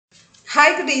Hi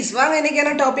goodies, வாங்க இன்னைக்கு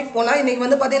என்ன டாபிக் போலாம். இன்னைக்கு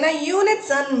வந்து பாத்தீங்கன்னா யூனிட்ஸ்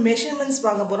அண்ட் மெஷர்மெண்ட்ஸ்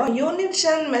பார்க்க போறோம். யூனிட்ஸ்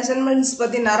அண்ட் மெஷர்மெண்ட்ஸ்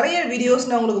பத்தி நிறைய வீடியோஸ்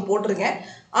நான் உங்களுக்கு போட்டிருக்கேன்.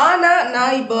 ஆனா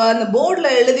நான் இப்போ அந்த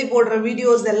போர்டில் எழுதி போடுற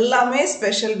வீடியோஸ் எல்லாமே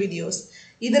ஸ்பெஷல் வீடியோஸ்.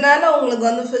 இதனால உங்களுக்கு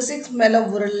வந்து பிசிக்ஸ் மேல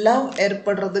ஒரு லவ்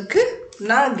ஏற்படுறதுக்கு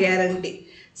நான் கேரண்டி.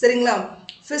 சரிங்களா?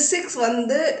 பிசிக்ஸ்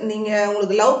வந்து நீங்க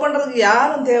உங்களுக்கு லவ் பண்றதுக்கு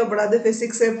யாரும் தேவைப்படாது,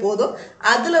 பிசிக்ஸே போதும்.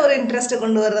 அதுல ஒரு இன்ட்ரெஸ்ட்டை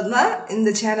கொண்டு வர்றது தான்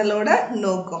இந்த சேனலோட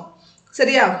நோக்கம்.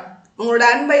 சரியா? உங்களோட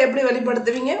அன்பை எப்படி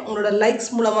வெளிப்படுத்துவீங்க? உங்களோட லைக்ஸ்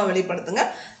மூலமா வெளிப்படுத்துங்க.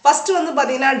 ஃபர்ஸ்ட் வந்து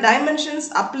பாத்தீங்கன்னா dimensions,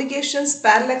 applications,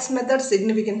 parallax method,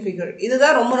 significant figure.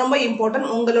 இதுதான் ரொம்ப ரொம்ப இம்பார்ட்டன்ட்.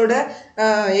 உங்களோட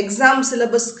எக்ஸாம்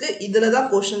சிலபஸ்க்கு இதுல தான்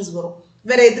கொஸ்டின்ஸ் வரும்.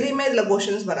 வேற எதுலையுமே இதுல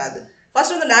கொஸ்டின்ஸ் வராது.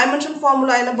 ஃபர்ஸ்ட் வந்து டைமென்ஷன்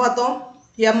ஃபார்முலா என்ன பார்த்தோம்?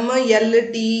 எம், எல்,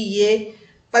 டி, ஏ,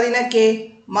 பாத்தீங்கன்னா K,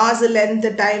 mass, length,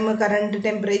 time, current,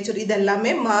 temperature, இது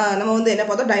எல்லாமே நம்ம வந்து என்ன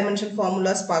பார்த்தோம்? டைமென்ஷன்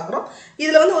ஃபார்முலாஸ் பார்க்குறோம்.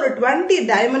 இதில் வந்து ஒரு 20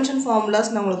 டைமென்ஷன்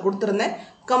ஃபார்முலாஸ் நான் உங்களுக்கு கொடுத்துருந்தேன்.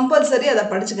 கம்பல்சரி அதை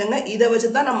படிச்சுக்கோங்க. இதை வச்சு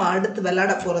தான் நம்ம அடுத்து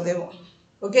விளையாட போகிறதே.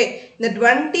 ஓகே, இந்த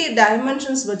 20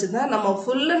 டைமென்ஷன்ஸ் வச்சு தான் நம்ம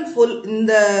ஃபுல் அண்ட் ஃபுல்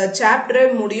இந்த சாப்டரே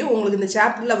முடியும். உங்களுக்கு இந்த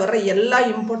சாப்டரில் வர்ற எல்லா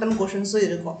இம்பார்ட்டன்ட் கொஷின்ஸும்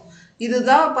இருக்கும்.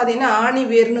 இதுதான் பார்த்தீங்கன்னா ஆணி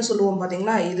வேர்னு சொல்லுவோம்.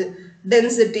 பார்த்தீங்களா? இது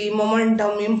density,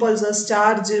 momentum, impulses,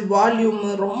 charge, volume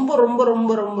ரொம்ப ரொம்ப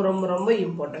ரொம்ப ரொம்ப ரொம்ப ரொம்ப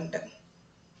இம்பார்ட்டன்ட்.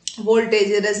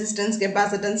 வோல்டேஜ், ரெசிஸ்டன்ஸ்,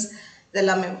 கெப்பாசிட்டன்ஸ்,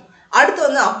 இதெல்லாமே. அடுத்து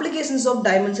வந்து applications of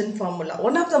dimension formula.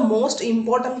 One of the most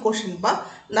important கொஸ்டின்பா.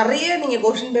 நிறைய நீங்கள்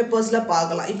கொஸ்டின் பேப்பர்ஸில்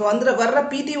பார்க்கலாம். இப்போ வந்து வர்ற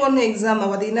PT1 எக்ஸாம்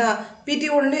பார்த்தீங்கன்னா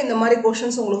PT1 இந்த மாதிரி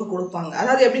கொஸ்டின்ஸ் உங்களுக்கு கொடுப்பாங்க.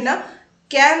 அதாவது எப்படின்னா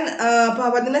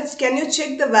பார்த்தீங்கன்னா can you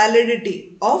check the validity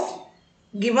of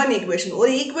given equation. ஒரு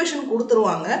ஈக்குவேஷன்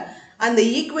கொடுத்துருவாங்க. அந்த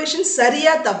ஈக்குவேஷன்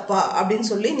சரியா தப்பா அப்படின்னு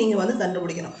சொல்லி நீங்கள் வந்து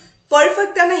கண்டுபிடிக்கணும்.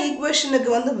 பர்ஃபெக்டான ஈக்குவேஷனுக்கு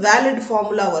வந்து வேலிட்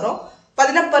ஃபார்முலா வரும்.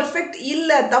 பார்த்தீங்கன்னா பர்ஃபெக்ட்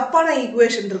இல்லை, தப்பான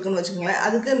ஈக்குவேஷன் இருக்குன்னு வச்சுக்கோங்களேன்,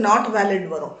 அதுக்கு நாட் வேலிட்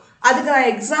வரும். அதுக்கு நான்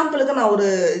எக்ஸாம்பிளுக்கு நான் ஒரு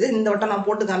இது இந்த வட்டம் நான்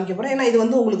போட்டு காமிக்க போகிறேன். ஏன்னா இது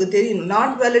வந்து உங்களுக்கு தெரியணும்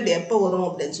நாட் வேலிட் எப்போ வரும்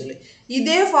அப்படின்னு சொல்லி.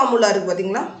 இதே ஃபார்முலா இருக்குது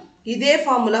பார்த்தீங்களா? இதே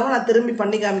ஃபார்முலாவை நான் திரும்பி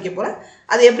பண்ணி காமிக்க போகிறேன்.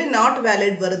 அது எப்படி நாட்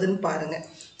வேலிட் வருதுன்னு பாருங்கள்.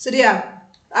 சரியா?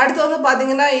 அடுத்து வந்து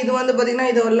பார்த்தீங்கன்னா இது வந்து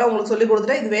பார்த்தீங்கன்னா இதெல்லாம் உங்களுக்கு சொல்லி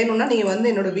கொடுத்துட்டேன். இது வேணும்னா நீங்கள் வந்து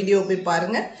என்னோட வீடியோ போய்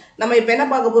பாருங்கள். நம்ம இப்போ என்ன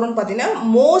பார்க்க போகிறோம்னு பார்த்தீங்கன்னா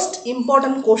மோஸ்ட்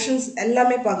இம்பார்ட்டன்ட் கொஷின்ஸ்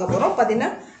எல்லாமே பார்க்க போகிறோம்.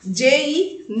 பார்த்தீங்கன்னா JEE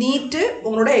நீட்டு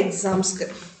உங்களோட எக்ஸாம்ஸ்க்கு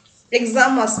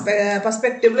எக்ஸாம்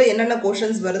பர்ஸ்பெக்டிவ்ல என்னென்ன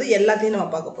கொஷின்ஸ் வருது எல்லாத்தையும் நம்ம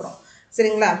பார்க்க போகிறோம்.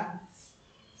 சரிங்களா?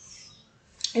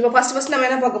 இப்போ ஃபர்ஸ்ட் நம்ம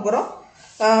என்ன பார்க்க போகிறோம்?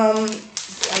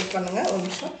 வெயிட் பண்ணுங்க ஒரு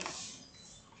நிமிஷம்.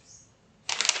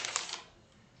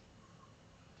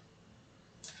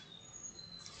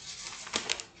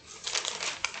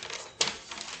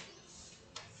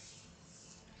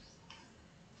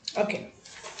 ஓகே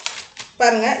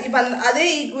பாருங்க. இப்போ அதே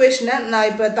ஈக்குவேஷனை நான்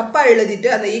இப்போ தப்பாக எழுதிட்டு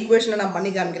அந்த ஈக்குவேஷனை நான் பண்ணி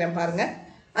காமிக்கிறேன் பாருங்க.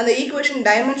 அந்த ஈக்குவேஷன்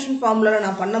டைமென்ஷன் ஃபார்முலாவில்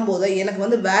நான் பண்ணும்போது எனக்கு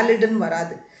வந்து வேலிடுன்னு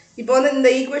வராது. இப்போ வந்து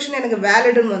இந்த ஈக்குவேஷன் எனக்கு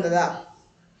வேலிடுன்னு வந்ததா?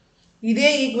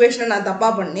 இதே ஈக்குவேஷனை நான்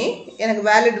தப்பாக பண்ணி எனக்கு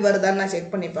வேலிட் வருதான்னு நான்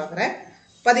செக் பண்ணி பார்க்குறேன்.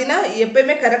 பார்த்தீங்கன்னா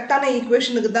எப்பயுமே கரெக்டான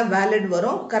ஈக்குவேஷனுக்கு தான் வேலிட்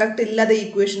வரும், கரெக்ட் இல்லாத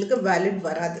ஈக்குவேஷனுக்கு வேலிட்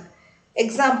வராது.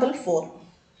 Example 4.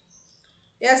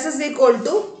 S is equal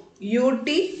to UT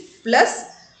plus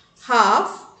half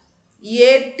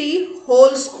AT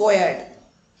whole squared.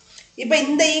 இப்போ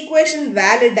இந்த ஈக்குவேஷன்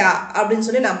வேலிடா அப்படின்னு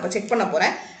சொல்லி நான் இப்போ செக் பண்ண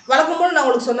போகிறேன். வழக்கம் போது நான்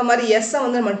உங்களுக்கு சொன்ன மாதிரி எஸ்ஸை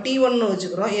வந்து நம்ம T1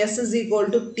 வச்சுக்கிறோம். S is equal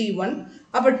to T1.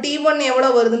 அப்போ T1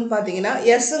 எவ்வளோ வருதுன்னு பார்த்தீங்கன்னா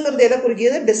எஸ்ங்கிறது எதை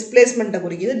குறிக்கிது? டிஸ்பிளேஸ்மெண்ட்டை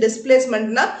குறிக்கிது.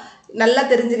 டிஸ்பிளேஸ்மெண்ட்னா நல்லா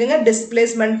தெரிஞ்சுக்கங்க.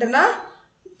 டிஸ்பிளேஸ்மெண்ட்னா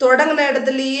தொடங்கின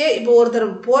இடத்துலையே இப்போ ஒருத்தர்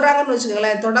போகிறாங்கன்னு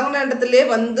வச்சுக்கோங்களேன், தொடங்கின இடத்துலையே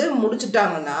வந்து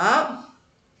முடிச்சுட்டாங்கன்னா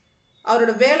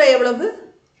அவரோட வேலை எவ்வளவு?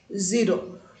 0.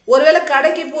 ஒருவேளை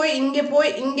கடைக்கு போய்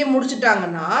இங்கே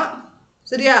முடிச்சுட்டாங்கன்னா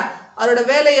சரியா, அவரோட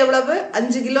வேலை எவ்வளவு?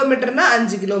 5 கிலோமீட்டர்னா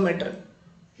 5 கிலோமீட்டர்,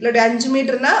 இல்லாட்டி 5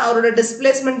 மீட்டர்னா அவரோட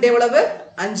டிஸ்பிளேஸ்மெண்ட் எவ்வளவு?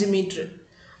 5 மீட்டர்.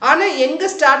 ஆனால்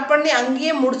எங்கே ஸ்டார்ட் பண்ணி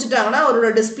அங்கேயே முடிச்சுட்டாங்கன்னா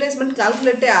அவரோட டிஸ்பிளேஸ்மெண்ட்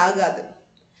கால்குலேட்டே ஆகாது.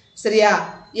 சரியா?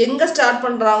 எங்கே ஸ்டார்ட்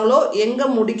பண்ணுறாங்களோ எங்கே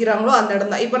முடிக்கிறாங்களோ அந்த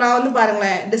இடம் தான். இப்போ நான் வந்து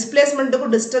பாருங்களேன்,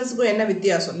 டிஸ்பிளேஸ்மெண்ட்டுக்கும் டிஸ்டன்ஸுக்கும் என்ன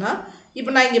வித்தியாசம்னா,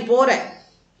 இப்போ நான் இங்கே போகிறேன்,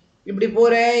 இப்படி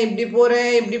போகிறேன், இப்படி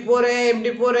போகிறேன், இப்படி போகிறேன்,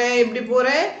 இப்படி போகிறேன், இப்படி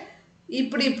போகிறேன்,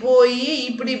 இப்படி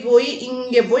போய்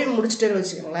இங்கே போய் முடிச்சுட்டேன்னு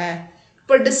வச்சுக்கோங்களேன்.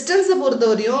 இப்போ டிஸ்டன்ஸை பொறுத்த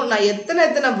வரையும் நான்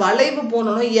எத்தனை வளைவு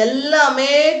போனோம் எல்லாமே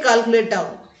கால்குலேட்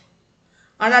ஆகும்.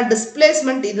 ஆனால்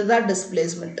டிஸ்பிளேஸ்மெண்ட் இதுதான்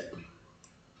டிஸ்பிளேஸ்மெண்ட்.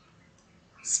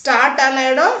 ஸ்டார்ட் ஆன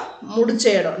இடம், முடிச்ச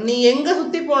இடம். நீ எங்கே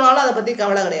சுற்றி போனாலும் அதை பற்றி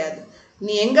கவலை கிடையாது.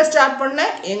 நீ எங்கே ஸ்டார்ட்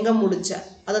பண்ண, எங்கே முடிச்ச,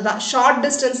 அதுதான். ஷார்ட்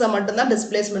டிஸ்டன்ஸை மட்டும்தான்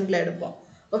டிஸ்பிளேஸ்மெண்ட்டில் எடுப்போம்.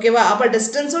 ஓகேவா? அப்போ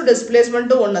டிஸ்டன்ஸும்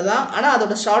டிஸ்பிளேஸ்மெண்ட்டும் ஒன்று தான். ஆனால்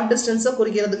அதோட ஷார்ட் டிஸ்டன்ஸை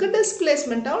குறிக்கிறதுக்கு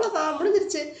டிஸ்பிளேஸ்மெண்ட். அவ்வளோதான்,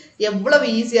 முடிஞ்சிருச்சு. எவ்வளவு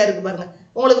ஈஸியாக இருக்குது பாருங்க.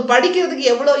 உங்களுக்கு படிக்கிறதுக்கு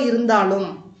எவ்வளோ இருந்தாலும்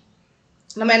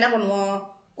நம்ம என்ன பண்ணுவோம்?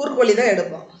 குறுக்கு வழி தான்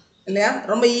எடுப்போம் இல்லையா?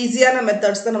 ரொம்ப ஈஸியான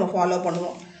மெத்தட்ஸ் தான் நம்ம ஃபாலோ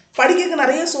பண்ணுவோம். படிக்கிறதுக்கு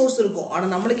நிறைய சோர்ஸ் இருக்கும்,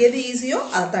 ஆனால் நம்மளுக்கு எது ஈஸியோ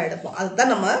அதை தான் எடுப்போம்.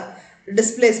 அதுதான் நம்ம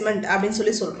டிஸ்பிளேஸ்மெண்ட்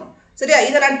அப்படின்னு சொல்றோம். சரியா?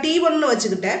 இதை நான் T1 னு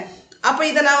வச்சுக்கிட்டேன். அப்போ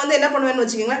இதை நான் வந்து என்ன பண்ணுவேன்னு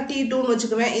வச்சுக்கீங்களா, T2 னு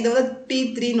வச்சுக்குவேன். இதை வந்து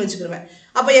T3 னு வச்சுக்குவேன்.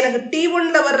 அப்போ எனக்கு T1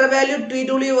 ல வர்ற வேல்யூ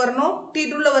T2 லயும் வரணும்,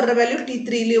 T2 ல வர்ற வேல்யூ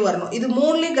T3 லயும் வரணும். இது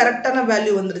மூணுலயும் கரெக்டான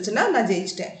வேல்யூ வந்துருச்சுன்னா நான்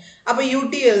ஜெயிச்சிட்டேன். அப்போ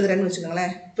UT எழுதுறேன்னு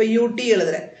வச்சுக்கோங்களேன். இப்போ UT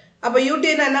எழுதுறேன். அப்போ UT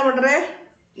நான் என்ன பண்றேன்,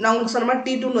 நான் உங்களுக்கு சொன்ன மாதிரி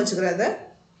T2 னு வச்சுக்கிறேன். அதை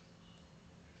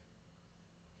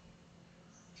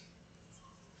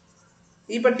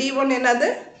இப்போ T1 என்னது,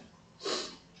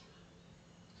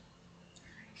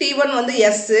 T1 வந்து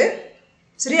S.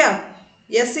 சரியா?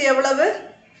 S எவ்வளவு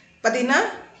பார்த்தீங்கன்னா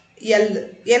L.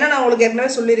 ஏன்னா நான் உங்களுக்கு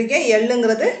ஏற்கனவே சொல்லியிருக்கேன்,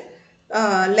 Lங்கிறது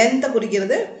லென்த்தை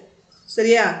குறிக்கிறது.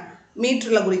 சரியா?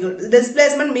 மீட்டரில் குறிக்கிறது.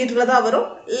 டிஸ்பிளேஸ்மெண்ட் மீட்டரில் தான் வரும்,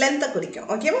 லென்த்தை குறிக்கும்.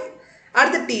 ஓகேவா?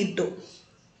 அடுத்து T2.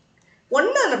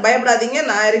 ஒன்றும் பயப்படாதீங்க,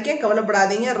 நான் இருக்கேன்,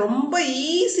 கவலைப்படாதீங்க. ரொம்ப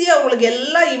ஈஸியாக உங்களுக்கு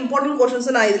எல்லா இம்பார்ட்டன்ட்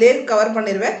கொஸ்டின்ஸும் நான் இதிலே கவர்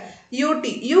பண்ணிடுவேன். UT,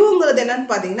 Uங்கிறது என்னன்னு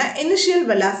பார்த்தீங்கன்னா இனிஷியல்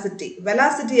வெலாசிட்டி.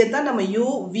 வெலாசிட்டியை தான் நம்ம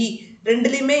UV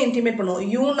ரெண்டுலையுமே இன்டிமேட் பண்ணுவோம்.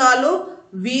 Uனாலும்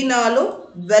Vனாலும்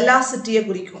வெலாசிட்டியை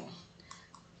குறிக்கும்.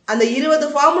 அந்த 20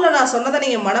 ஃபார்முலா நான் சொன்னதை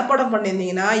நீங்கள் மனப்பாடம்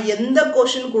பண்ணியிருந்தீங்கன்னா எந்த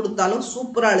கொஸ்டின் கொடுத்தாலும்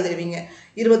சூப்பராக எழுதிடுவீங்க.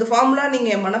 20 ஃபார்முலா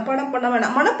நீங்கள் மனப்பாடம் பண்ண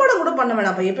வேணாம், மனப்பாடம் கூட பண்ண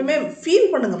வேணாம்ப்பா, எப்பவுமே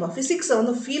ஃபீல் பண்ணுங்கப்பா. ஃபிசிக்ஸை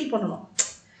வந்து ஃபீல் பண்ணணும்.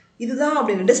 இதுதான்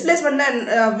அப்படின்னு. டிஸ்பிளேஸ்மெண்ட்னா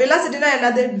வெலாசிட்டினா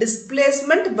என்னது,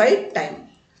 டிஸ்பிளேஸ்மெண்ட் பை டைம்.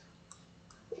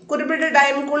 குறிப்பிட்ட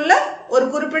டைமுக்குள்ள ஒரு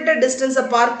குறிப்பிட்ட டிஸ்டன்ஸை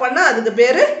பார்க் பண்ணால் அதுக்கு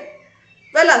பேர்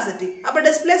வெலாசிட்டி. அப்போ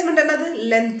டிஸ்பிளேஸ்மெண்ட் என்னது,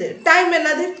 லென்த்து. டைம்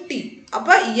என்னது, T.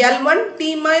 அப்போ L1 T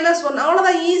 - 1.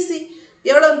 அவ்வளோதான், ஈஸி.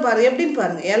 எவ்வளோன்னு பாருங்க, எப்படின்னு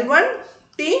பாருங்க. L1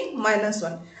 T -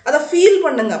 1. அதை ஃபீல்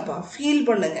பண்ணுங்கப்பா, ஃபீல்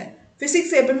பண்ணுங்க.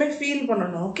 ஃபிசிக்ஸ் எப்பவுமே ஃபீல்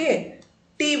பண்ணணும். ஓகே?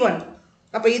 T1.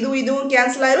 அப்போ இதுவும்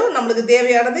கேன்சல் ஆயிரும். நம்மளுக்கு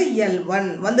தேவையானது L1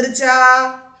 வந்துருச்சா?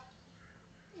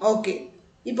 ஓகே.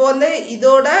 இப்போ வந்து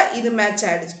இதோட இது மேட்ச்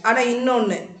ஆயிடுச்சு. ஆனால்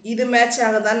இன்னொன்று, இது மேட்ச்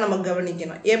ஆகுதான்னு நம்ம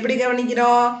கவனிக்கணும். எப்படி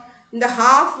கவனிக்கிறோம், இந்த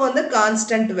ஹாஃப் வந்து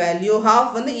கான்ஸ்டன்ட் வேல்யூ,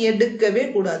 ஹாஃப் வந்து எடுக்கவே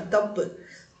கூடாது, தப்பு.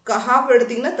 ஹாஃப்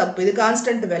எடுத்தீங்கன்னா தப்பு, இது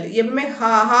கான்ஸ்டன்ட் வேல்யூ. எப்பவுமே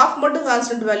ஹாஃப் மட்டும்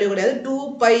கான்ஸ்டன்ட் வேல்யூ கிடையாது.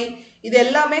 2π இது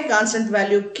எல்லாமே கான்ஸ்டன்ட்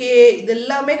வேல்யூ. K இது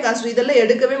எல்லாமே கான்ஸ்டன்ட், இதெல்லாம்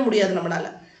எடுக்கவே முடியாது நம்மளால.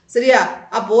 சரியா?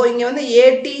 அப்போ இங்க வந்து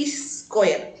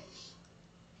AT²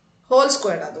 ஹோல்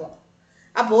ஸ்கொயர் அதுவும்.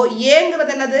 அப்போ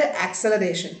ஏங்கிறது என்னது,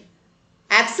 ஆக்சலரேஷன்.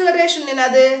 ஆக்சலரேஷன்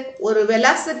என்னது, ஒரு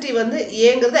வெலாசிட்டி வந்து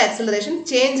ஏங்கிறது acceleration,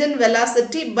 change in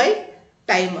velocity by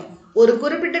time. ஒரு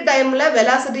குறிப்பிட்ட டைம்ல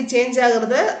வெலாசிட்டி சேஞ்ச்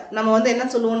ஆகுறத நம்ம வந்து என்ன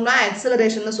சொல்லுவோம்னா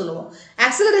ஆக்சலரேஷன் சொல்லுவோம்.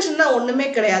 ஆக்சலரேஷன்னா ஒண்ணுமே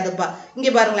கிடையாதுப்பா.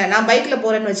 இங்க பாருங்களேன், நான் பைக்ல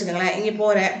போறேன்னு வச்சுக்கோங்களேன். இங்க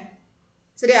போறேன்,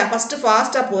 சரியா? ஃபர்ஸ்ட்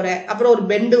ஃபாஸ்டா போறேன், அப்புறம் ஒரு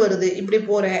பெண்டு வருது, இப்படி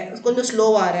போறேன், கொஞ்சம்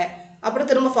ஸ்லோவாகிறேன், அப்புறம்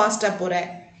திரும்ப ஃபாஸ்டா போறேன்,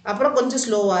 அப்புறம் கொஞ்சம்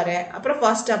ஸ்லோவாகிறேன், அப்புறம்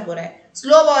ஃபாஸ்டா போறேன்.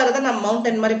 ஸ்லோவாகிறத நான்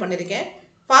மவுண்டன் மாதிரி பண்ணியிருக்கேன்,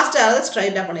 ஃபாஸ்ட் ஆகிறத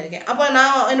ஸ்ட்ரைட்டாக பண்ணியிருக்கேன். அப்போ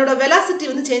நான் என்னோட வெலாசிட்டி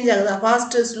வந்து சேஞ்ச் ஆகுதா,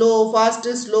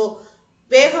 ஃபாஸ்ட்டு ஸ்லோ,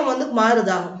 வேகம் வந்து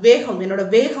மாறுதா, என்னோட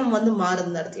வேகம் வந்து மாறுது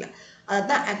இந்த இடத்துல.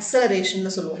 அதுதான்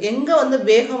ஆக்சலரேஷன் சொல்லுவோம். எங்கே வந்து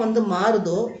வேகம் வந்து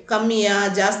மாறுதோ, கம்மியா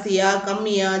ஜாஸ்தியா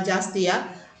கம்மியா ஜாஸ்தியா,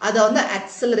 அதை வந்து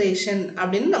ஆக்சலரேஷன்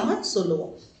அப்படின்னு நம்ம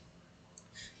சொல்லுவோம்.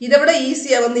 இதை விட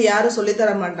ஈஸியாக வந்து யாரும்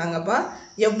சொல்லித்தர மாட்டாங்கப்பா.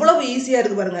 எவ்வளவு ஈஸியாக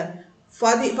இருக்கு பாருங்க.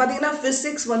 பார்த்தீங்கன்னா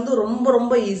ஃபிசிக்ஸ் வந்து ரொம்ப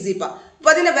ரொம்ப ஈஸிப்பா.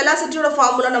 பார்த்தீங்கன்னா வெலாசிட்டியோட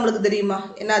ஃபார்முலா நம்மளுக்கு தெரியுமா,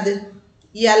 என்னது,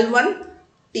 L1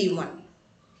 T1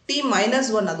 T -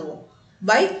 1 அதுவும்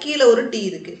பை கீழே ஒரு T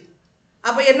இருக்கு.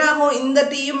 அப்போ என்ன ஆகும், இந்த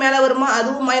Tயும் மேலே வருமா,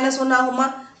 அதுவும் -1 ஆகுமா.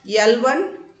 L1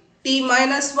 T -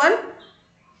 1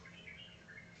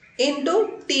 into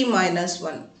T -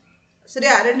 1.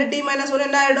 சரியா? 2 T - 1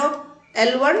 என்ன ஆகிடும்,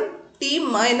 L1 T -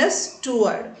 2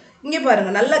 ஆகிடும். இங்கே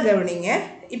பாருங்க, நல்லா கவனிங்க.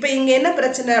 இப்போ இங்கே என்ன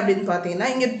பிரச்சனை அப்படின்னு பார்த்தீங்கன்னா,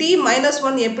 இங்கே T -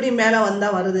 1 எப்படி மேலே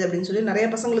வந்தால் வருது அப்படின்னு சொல்லி நிறைய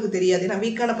பசங்களுக்கு தெரியாது. ஏன்னா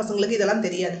வீக்கான பசங்களுக்கு இதெல்லாம்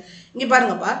தெரியாது. இங்கே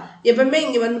பாருங்கப்பா, எப்பவுமே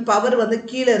இங்கே வந்து பவர் வந்து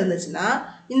கீழே இருந்துச்சுன்னா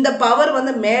இந்த பவர்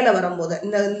வந்து மேலே வரும்போது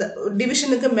இந்த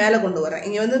டிவிஷனுக்கு மேலே கொண்டு வரேன்.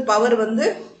 இங்கே வந்து பவர் வந்து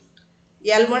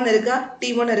L1 இருக்கா,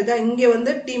 T1 இருக்கா, இங்கே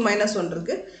வந்து T - 1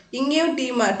 இருக்கு, இங்கேயும்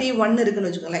T1 இருக்குன்னு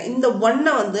வச்சுக்கோங்களேன். இந்த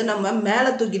 1 வந்து நம்ம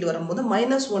மேலே தூக்கிட்டு வரும்போது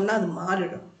 -1 அது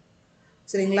மாறிடும்.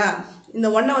 சரிங்களா? இந்த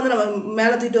 1 வந்து நம்ம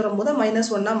மேலே தூக்கிட்டு வரும்போது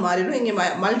 -1 மாறிடும். இங்கே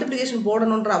மல்டிப்ளிகேஷன்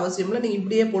போடணுன்ற அவசியம் இல்லை, நீங்கள்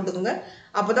இப்படியே போட்டுக்கோங்க,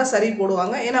 அப்போ தான் சரி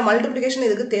போடுவாங்க. ஏன்னா மல்டிப்ளிகேஷன்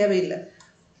இதுக்கு தேவையில்லை.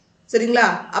 சரிங்களா?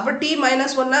 அப்போ T -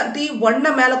 1 T1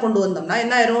 மேலே கொண்டு வந்தோம்னா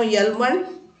என்ன ஆயிரும், L1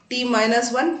 T -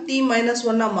 1 T -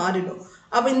 1 மாறிடும்.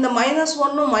 அப்போ இந்த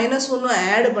 -1ம் -1ம்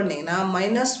ஆட் பண்ணிங்கன்னா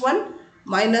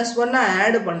 -1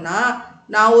 ஆட் பண்ணால்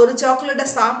நான் ஒரு சாக்லேட்டை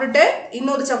சாப்பிட்டுட்டு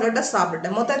இன்னொரு சாக்லேட்டை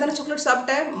சாப்பிட்டேன், மொத்தம் எத்தனை சாக்லேட்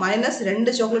சாப்பிட்டேன்,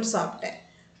 -2 சாக்லேட் சாப்பிட்டேன்.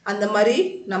 அந்த மாதிரி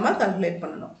நம்ம கால்குலேட்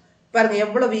பண்ணணும். பாருங்க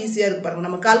எவ்வளவு ஈஸியாக இருக்கு பாருங்க.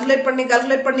 நம்ம கால்குலேட்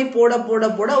பண்ணி போட போட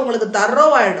போட உங்களுக்கு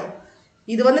தரோவாயிடும்.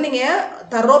 இது வந்து நீங்க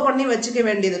தரோ பண்ணி வச்சுக்க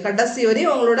வேண்டியது, கடைசி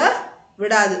வரையும் உங்களோட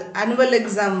விடாது, ஆனுவல்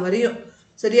எக்ஸாம் வரையும்.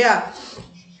 சரியா?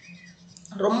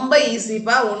 ரொம்ப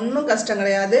ஈஸிப்பா, ஒன்றும் கஷ்டம்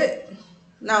கிடையாது.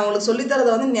 நான் உங்களுக்கு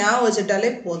சொல்லித்தரதை வந்து ஞாபகம்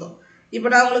வச்சுட்டாலே போதும். இப்போ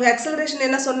நான் உங்களுக்கு acceleration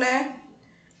என்ன சொன்னேன்?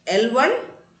 L1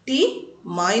 t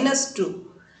minus 2.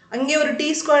 அங்கே ஒரு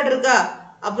t squared இருக்கா?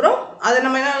 அப்புறம் அதை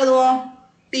நம்ம என்ன எழுதுவோம்?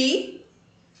 t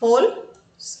whole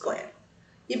square.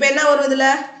 இப்போ என்ன வரும் இதில்?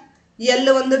 L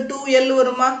வந்து 2L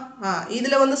வருமா?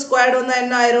 இதில் வந்து squared வந்தா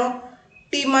என்ன ஆயிரும்?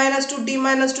 t minus 2 t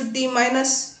minus 2 t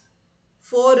minus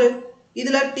 4.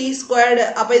 இதில் t squared.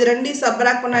 அப்போ இது ரெண்டையும்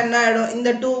சப்ராக்ட் பண்ணால் என்ன ஆகிடும்? இந்த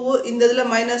 2 இந்த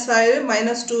இதில் மைனஸ் ஆயிடும்,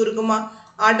 மைனஸ் 2 இருக்குமா?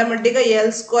 ஆட்டோமேட்டிக்காக L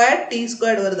squared t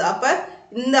squared வருது. அப்போ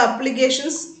இந்த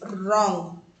அப்ளிகேஷன்ஸ் wrong,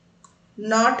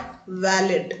 not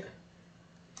valid.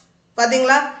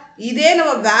 பார்த்தீங்களா? இதே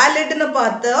நம்ம வேலிட்னு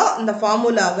பார்த்தோம் இந்த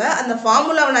ஃபார்முலாவை. அந்த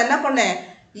ஃபார்முலாவை நான் என்ன பண்ணேன்?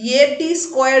 ஏடி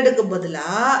ஸ்கொயர்டுக்கு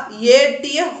பதிலாக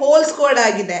ஏடியை ஹோல் ஸ்கொயர்டு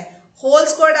ஆகிட்டேன். ஹோல்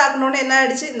ஸ்கொயர்டு ஆகணுன்னு என்ன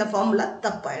ஆயிடுச்சு? இந்த ஃபார்முலா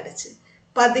தப்பாயிடுச்சு.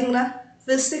 பார்த்தீங்களா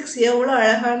ஃபிசிக்ஸ் எவ்வளோ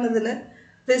அழகானதுன்னு?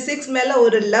 ஃபிசிக்ஸ் மேலே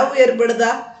ஒரு லவ்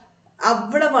ஏற்படுதா?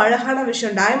 அவ்வளவு அழகான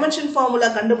விஷயம். டைமென்ஷன் ஃபார்முலா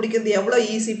கண்டுபிடிக்கிறது எவ்வளோ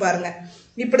ஈஸி பாருங்கள்.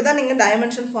 இப்படி தான் நீங்கள்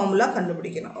டைமென்ஷன் ஃபார்முலா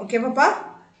கண்டுபிடிக்கணும். ஓகேவாப்பா?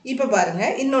 இப்போ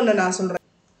பாருங்கள், இன்னொன்று நான் சொல்கிறேன்.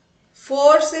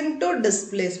 Force into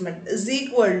displacement is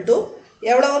equal to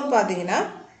எவ்வளவுன்னு பார்த்தீங்கன்னா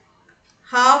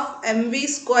half mv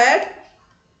squared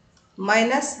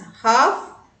minus half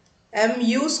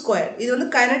mu squared. இது வந்து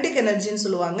kinetic energyன்னு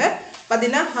சொல்லுவாங்க.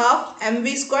 பார்த்தீங்கன்னா half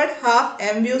mv squared half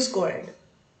mu squared.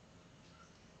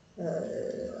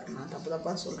 நான்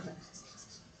தப்பா சொல்கிறேன்.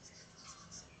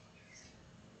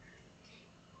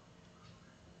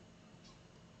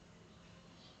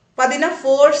 பார்த்தீங்கன்னா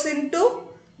force into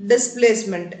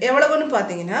displacement எவ்வளவுன்னு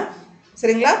பார்த்தீங்கன்னா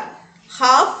சரிங்களா,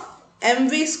 half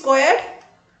mv squared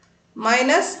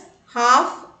minus half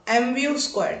mu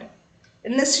squared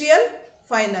initial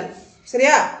final.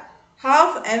 சரியா?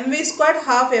 half mv squared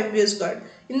half mu squared.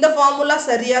 இந்த ஃபார்முலா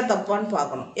சரியா தப்பான்னு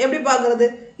பார்க்கணும். எப்படி பார்க்கறது?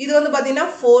 இது வந்து பார்த்தீங்கன்னா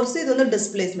ஃபோர்ஸ், இது வந்து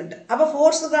டிஸ்பிளேஸ்மெண்ட். அப்போ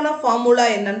ஃபோர்ஸுக்கான ஃபார்முலா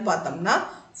என்னன்னு பார்த்தோம்னா,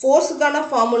 ஃபோர்ஸுக்கான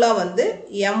ஃபார்முலா வந்து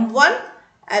m1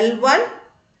 l1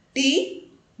 t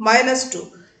minus 2.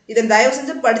 இதை தயவு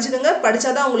செஞ்சு படிச்சுடுங்க,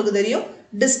 படிச்சாதான் உங்களுக்கு தெரியும்.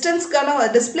 டிஸ்டன்ஸ்க்கான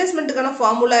டிஸ்பிளேஸ்மெண்ட்டுக்கான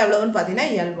ஃபார்முலா எவ்வளவுன்னு பார்த்தீங்கன்னா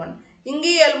L1.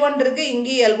 இங்கேயும் L1 இருக்கு,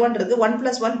 இங்கேயும் L1 இருக்கு. 1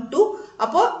 + 1 2.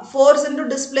 அப்போ ஃபோர்ஸ் இன்டு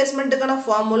டிஸ்பிளேஸ்மெண்ட்டுக்கான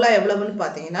ஃபார்முலா எவ்வளவுன்னு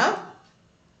பார்த்தீங்கன்னா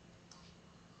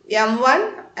m1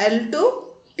 l2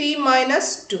 t minus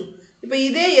 2. இப்போ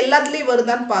இதே எல்லாத்துலேயும்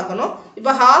வருதான்னு பார்க்கணும்.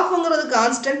 இப்போ ஹாஃப்ங்கிறது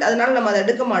கான்ஸ்டன்ட், அதனால நம்ம அதை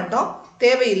எடுக்க மாட்டோம்,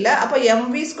 தேவையில்லை. அப்போ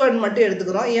mv ஸ்கொயர்டு மட்டும்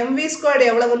எடுத்துக்கிறோம். mv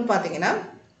ஸ்கொயர்டு எவ்வளவுன்னு பார்த்தீங்கன்னா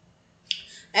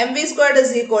mv squared is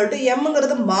equal to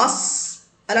mங்கிறது mass,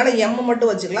 அதனால m மட்டும்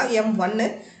வச்சுக்கலாம், m1.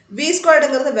 v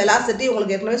squaredங்கிறது velocity,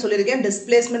 உங்களுக்கு ஏற்கனவே சொல்லியிருக்கேன்,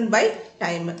 displacement by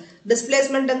time.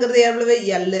 displacementங்கிறது எவ்வளவு?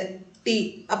 l t.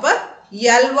 அப்போ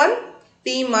l1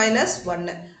 t minus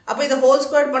 1. அப்போ இதை ஹோல்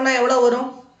ஸ்கொயர் பண்ணால் எவ்வளோ வரும்?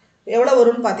 எவ்வளோ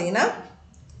வரும்னு பார்த்தீங்கன்னா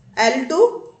l2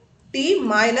 t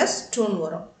minus 2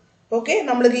 வரும். ஓகே,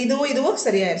 நம்மளுக்கு இதுவும்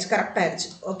சரியாயிருச்சு,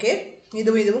 கரெக்டாகிடுச்சு. ஓகே,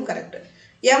 இதுவும் கரெக்டு.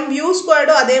 mu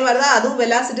ஸ்கொயர்டும் அதே மாதிரி தான், அதுவும்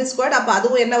வெலாசிட்டி ஸ்கொயர்டு. அப்போ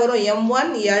அதுவும் என்ன வரும்? m1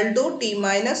 l2 t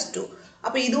minus 2.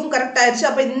 அப்போ இதுவும் கரெக்ட் ஆயிடுச்சு.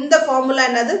 அப்போ இந்த ஃபார்முலா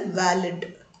என்னது? வேலிட்.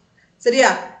 சரியா?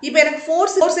 இப்போ எனக்கு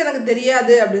ஃபோர்ஸ் எனக்கு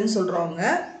தெரியாது அப்படின்னு சொல்கிறவங்க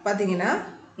பார்த்தீங்கன்னா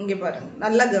இங்கே பாருங்க,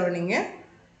 நல்லா கவனிங்க.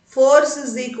 Force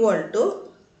is equal to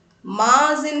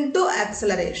mass into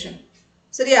acceleration.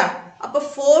 சரியா? அப்போ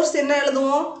ஃபோர்ஸ் என்ன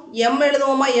எழுதுவோம்? m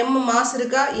எழுதுவோமா? m மாஸ்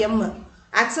இருக்கா? m.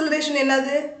 ஆக்சலரேஷன்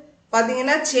என்னது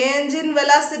பார்த்தீங்கன்னா change in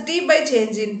velocity by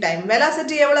change in time.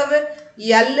 Velocity எவ்வளவு?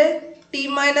 L t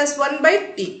minus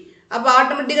 1/t. அப்போ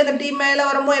ஆட்டோமேட்டிக்காக அந்த t மேலே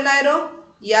வரும்போது என்ன ஆயிரும்?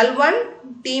 L1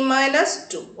 t minus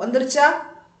 2 வந்துருச்சா?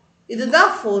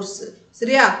 இதுதான் ஃபோர்ஸு.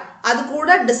 சரியா? அது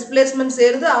கூட டிஸ்பிளேஸ்மெண்ட்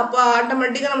சேருது. அப்போ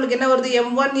ஆட்டோமேட்டிக்காக நம்மளுக்கு என்ன வருது?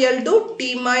 m1 l2 t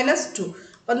minus 2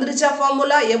 வந்துருச்சா?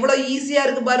 ஃபார்முலா எவ்வளோ ஈஸியாக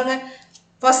இருக்குது பாருங்க.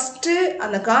 ஃபஸ்ட்டு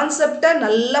அந்த கான்செப்டை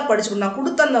நல்லா படிச்சுக்கணும். நான்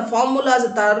கொடுத்த அந்த ஃபார்முலாஸை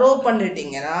தரோ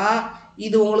பண்ணிட்டீங்கன்னா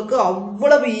இது உங்களுக்கு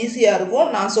அவ்வளவு ஈஸியாக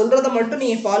இருக்கும். நான் சொல்கிறத மட்டும்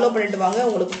நீங்கள் ஃபாலோ பண்ணிட்டு வாங்க.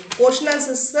 உங்களுக்கு கொஸ்டின்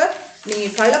ஆன்சர்ஸை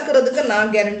நீங்கள் கலக்கிறதுக்கு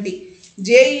நான் கேரண்டி.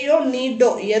 ஜேஇயோ நீட்டோ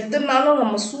எதுனாலும்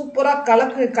நம்ம சூப்பராக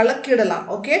கலக்கிடலாம்.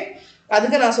 ஓகே,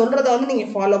 அதுக்கு நான் சொல்கிறத வந்து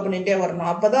நீங்கள் ஃபாலோ பண்ணிகிட்டே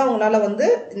வரணும். அப்போ தான் உங்களால் வந்து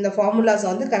இந்த ஃபார்முலாஸை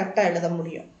வந்து கரெக்டாக எழுத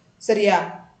முடியும். சரியா?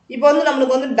 இப்போ வந்து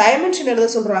நம்மளுக்கு வந்து டைமென்ஷன் எழுத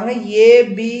சொல்கிறாங்க.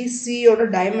 ஏபிசியோட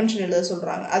டைமென்ஷன் எழுத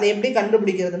சொல்கிறாங்க. அதை எப்படி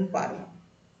கண்டுபிடிக்கிறதுன்னு பாருங்கள்.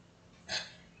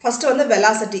 ஃபர்ஸ்ட் வந்து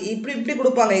வெலாசிட்டி இப்படி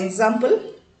கொடுப்பாங்க. எக்ஸாம்பிள்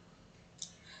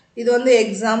இது வந்து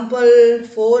எக்ஸாம்பிள்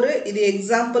 4, இது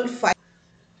எக்ஸாம்பிள் 5.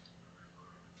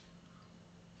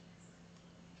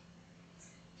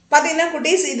 பார்த்தீங்கன்னா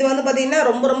குட்டீஸ், இது வந்து பார்த்தீங்கன்னா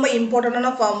ரொம்ப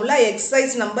இம்பார்ட்டண்டான ஃபார்முலா.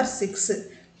 Exercise number 6.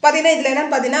 பார்த்தீங்கன்னா இதில்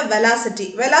என்னன்னு பார்த்தீங்கன்னா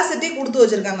வெலாசிட்டி கொடுத்து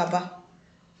வச்சுருக்காங்கப்பா.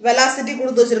 வெலாசிட்டி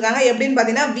கொடுத்து வச்சுருக்காங்க. எப்படின்னு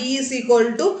பார்த்தீங்கன்னா v is equal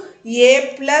to a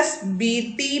plus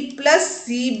bt plus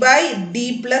c by d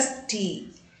plus t.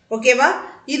 ஓகேவா?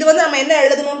 இது வந்து நம்ம என்ன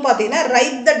எழுதணும்னு பார்த்தீங்கன்னா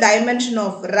right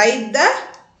the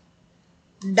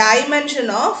dimension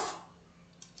of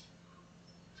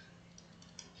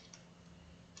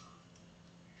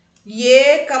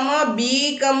A,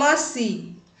 B, C.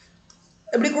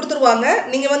 எப்படி கொடுத்துருவாங்க.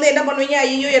 நீங்க வந்து என்ன பண்ணுவீங்க,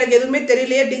 ஐயோ எனக்கு எதுவுமே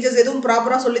தெரியலையே, டீச்சர்ஸ் எதுவும்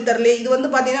ப்ராப்பரா சொல்லி தரலையே. இது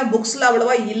வந்து பாத்தீங்கன்னா புக்ஸ்ல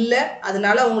அவ்வளவா இல்ல.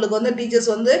 அதனால உங்களுக்கு வந்து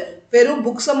டீச்சர்ஸ் வந்து வெறும்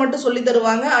புக்ஸை மட்டும் சொல்லி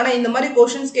தருவாங்க. ஆனா இந்த மாதிரி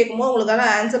கொஸ்டின்ஸ் கேட்கும்போது உங்களுக்கான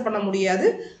ஆன்சர் பண்ண முடியாது.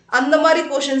 அந்த மாதிரி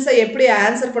கொஸ்டின்ஸை எப்படி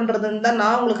ஆன்சர் பண்றதுன்னு தான்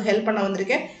நான் உங்களுக்கு ஹெல்ப் பண்ண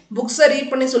வந்திருக்கேன். புக்ஸை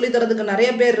ரீட் பண்ணி சொல்லி தரதுக்கு நிறைய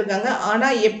பேர் இருக்காங்க. ஆனா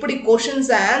எப்படி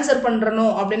கொஸ்டின்ஸை ஆன்சர்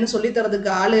பண்றணும் அப்படின்னு சொல்லி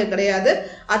தரதுக்கு ஆளு கிடையாது.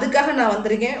 அதுக்காக நான்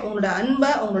வந்திருக்கேன். உங்களோட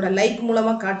அன்பை உங்களோட லைக்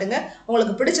மூலமா காட்டுங்க.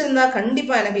 உங்களுக்கு பிடிச்சிருந்தா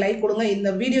கண்டிப்பா எனக்கு லைக் கொடுங்க.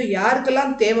 இந்த வீடியோ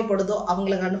யாருக்கெல்லாம் தேவைப்படுதோ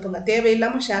அவங்களுக்கு அனுப்புங்க.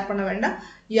 தேவையில்லாம ஷேர் பண்ண வேண்டாம்.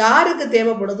 யாருக்கு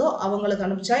தேவைப்படுதோ அவங்களுக்கு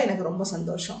அனுப்பிச்சா எனக்கு ரொம்ப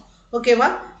சந்தோஷம். ஓகேவா?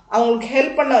 அவங்களுக்கு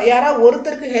ஹெல்ப் பண்ண யாராவது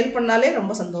ஒருத்தருக்கு ஹெல்ப் பண்ணாலே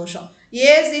ரொம்ப சந்தோஷம்.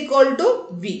 A is equal to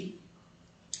B.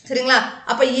 சரிங்களா?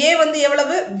 அப்ப A வந்து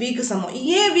எவ்வளவு? V க்கு சமம்.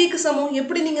 A V க்கு சமம்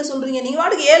எப்படி நீங்க சொல்றீங்க? நீங்க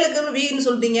வாட்டுக்கு A க்கு V ன்னு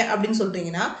சொல்றீங்க அப்படின்னு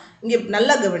சொல்றீங்கன்னா இங்க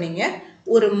நல்லா கவனிங்க.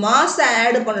 ஒரு மாச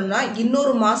ஆட் பண்ணனும்னா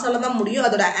இன்னொரு மாசால தான் முடியும்.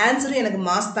 அதோட ஆன்சர் எனக்கு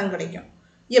மாஸ் தான் கிடைக்கும்.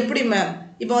 எப்படி மேம்?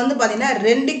 இப்போ வந்து பாத்தீங்கன்னா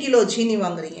 2 கிலோ சீனி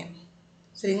வாங்குறீங்க.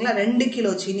 சரிங்களா? 2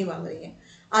 கிலோ சீனி வாங்குறீங்க.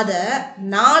 அத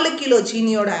 4 கிலோ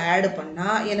சீனியோட ஆட் பண்ணா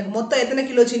எனக்கு மொத்தம் எத்தனை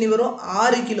கிலோ சீனி வரும்?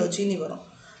 6 கிலோ சீனி வரும்.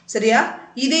 சரியா?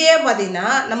 இதையே பாத்தீங்கன்னா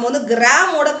நம்ம வந்து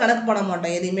கிராமோட கணக்கு பண்ண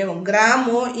மாட்டோம். எதையுமே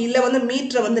கிராமோ இல்ல வந்து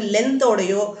மீட்டரை வந்து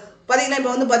லென்த்தோடையோ பாத்தீங்கன்னா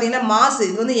இப்போ வந்து பாத்தீங்கன்னா மாஸ்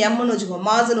இது வந்து எம்னு வச்சுக்குவோம்,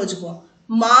 மாஸ்ன்னு வச்சுக்குவோம்.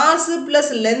 மாஸ்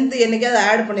பிளஸ் லென்த் என்னைக்காவது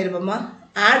ஆட் பண்ணிருப்போமா?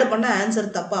 ஆட் பண்ண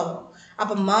ஆன்சர் தப்பா வரும்.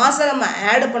 அப்ப மாசை நம்ம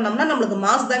ஆட் பண்ணோம்னா நம்மளுக்கு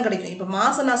மாஸ் தான் கிடைக்கும். இப்ப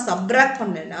மாசை நான் சப்ராக்ட்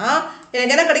பண்ணேன்னா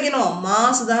எனக்கு என்ன கிடைக்கணும்?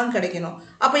 மாஸ் தான் கிடைக்கணும்.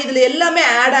 அப்ப இதுல எல்லாமே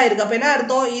ஆட் ஆயிருக்கு. அப்ப என்ன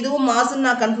அர்த்தம்? இதுவும் மாஸ்ன்னு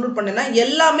நான் கன்க்ளூட் பண்ணேன்னா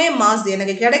எல்லாமே மாஸ்.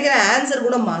 எனக்கு கிடைக்கிற ஆன்சர்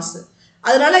கூட மாஸ்.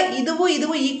 அதனால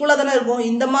இதுவும் ஈக்குவலா தானே இருக்கும்.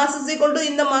 இந்த மாஸ் இஸ் ஈக்குவல் டு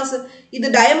இந்த மாஸ். இது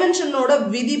டைமென்ஷனோட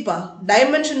விதிப்பா,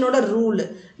 டைமென்ஷனோட ரூல்.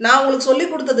 நான் உங்களுக்கு சொல்லி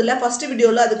கொடுத்ததில்ல ஃபர்ஸ்ட்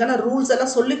வீடியோல. அதுக்கான ரூல்ஸ்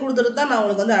எல்லாம் சொல்லி கொடுத்துட்டு தான் நான்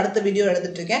உங்களுக்கு வந்து அடுத்த வீடியோ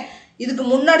எடுத்துட்டு இருக்கேன். இதுக்கு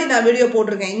முன்னாடி நான் வீடியோ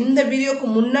போட்டிருக்கேன். இந்த வீடியோக்கு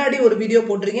முன்னாடி ஒரு வீடியோ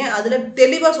போட்டிருக்கேன். அதுல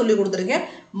தெளிவா சொல்லி கொடுத்துருக்கேன்.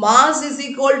 Mass is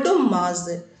equal to mass,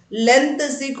 length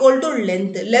is equal to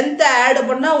length. Length add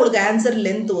பண்ணா உங்களுக்கு ஆன்சர்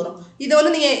லென்த் வரும். இது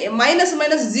வந்து நீங்க மைனஸ்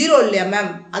மைனஸ் ஜீரோ இல்லையா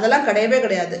மேம்? அதெல்லாம் கிடையவே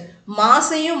கிடையாது.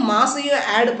 மாசையும்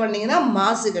ஆட் பண்ணீங்கன்னா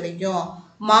மாஸ் கிடைக்கும்.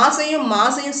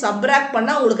 மாசையும் சப்ராக்ட்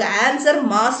பண்ணா உங்களுக்கு ஆன்சர்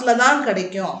மாஸ்ல தான்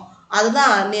கிடைக்கும்.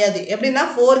 அதுதான் அது எப்படின்னா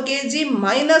 4 kg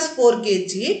minus 4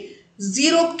 kg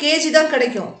 0 kg தான்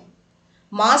கிடைக்கும்.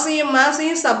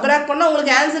 மாசையும் சப்ராக்ட் பண்ணா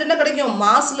உங்களுக்கு ஆன்சர் என்ன கிடைக்கும்?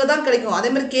 மாஸ்ல தான் கிடைக்கும். அதே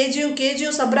மாதிரி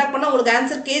கேஜியும் சப்ராக்ட் பண்ணா உங்களுக்கு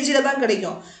ஆன்சர் கேஜில தான்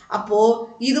கிடைக்கும். அப்போ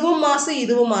இதுவும்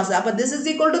மாஸ். அப்ப this is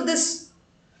equal to this.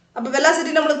 அப்ப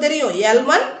வெலாசிட்டி நம்மளுக்கு தெரியும்.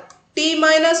 L1 t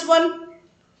minus 1.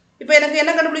 இப்போ எனக்கு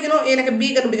என்ன கண்டுபிடிக்கணும்? எனக்கு B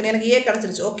கண்டுபிடிக்கணும். எனக்கு A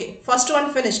கிடைச்சிருச்சு. Okay, first one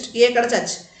finished. A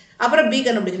கிடைச்சாச்சு. அப்புறம் B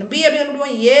கண்டுபிடிக்கணும். B எப்படி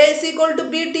கண்டுபிடிப்போம்? A is equal to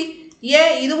BT. A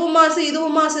இதுவும்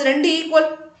மாஸ் ரெண்டு ஈக்குவல்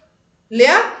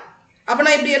இல்லையா? அப்ப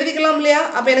நான் இப்படி எழுதிக்கலாம் இல்லையா?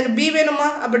 அப்ப எனக்கு B வேணுமா?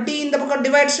 அப்ப T இந்த பக்கம்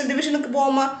டிவிஷனுக்கு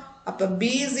போகுமா? அப்ப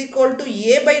B is equal to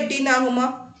A by T ஆகுமா?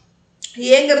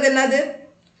 Aங்கிறது என்னது?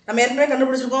 நம்ம ஏற்கனவே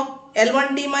கண்டுபிடிச்சிருக்கோம். L1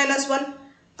 T minus 1.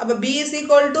 அப்ப B is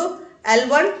equal to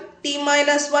L1 T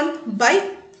minus 1 by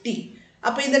T.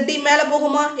 அப்ப இந்த T மேல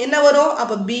போகுமா? என்ன வரும்?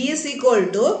 அப்ப B is equal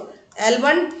to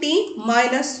L1 T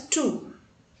minus 2.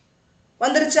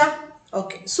 வந்துருச்சா?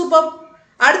 Okay, super.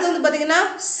 அடுத்து வந்து பாத்தீங்கன்னா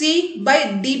C by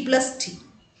D plus T.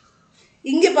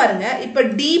 இங்க பாருங்க, இப்ப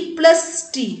D plus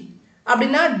T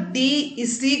அப்படின்னா D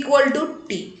is equal to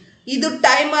T. இது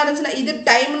டைமா இருந்துச்சுன்னா இது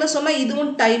டைம்னு சொன்னா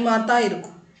இதுவும் டைமா தான்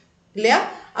இருக்கும் இல்லையா?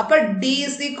 அப்ப D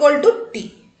is equal to T.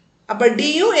 அப்ப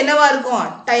Dயும் என்னவா இருக்கும்?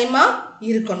 டைமா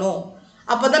இருக்கணும்.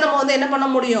 அப்பதான் நம்ம வந்து என்ன பண்ண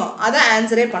முடியும்? அத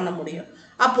ஆன்சரே பண்ண முடியும்.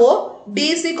 அப்போ D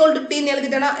is equal to T ன்னு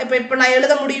எழுதிட்டேனா இப்ப நான்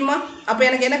எழுத முடியுமா? அப்ப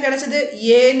எனக்கு என்ன கிடைச்சது?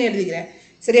 A ன்னு எழுதிக்கிறேன்.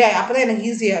 சரியா? அப்பதான் எனக்கு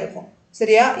ஈஸியா இருக்கும்.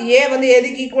 சரியா? A வந்து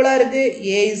எதுக்கு ஈக்குவலா இருக்கு?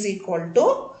 A is equal to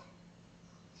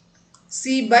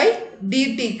C by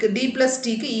dt க்கு D plus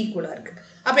T க்கு ஈக்குவலா இருக்கு.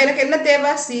 அப்ப எனக்கு என்ன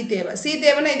தேவை? C தேவை. C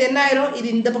தேவைன்னா இது என்ன ஆயிரும்? இது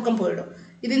இந்த பக்கம் போயிடும்.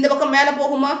 இது இந்த பக்கம் மேல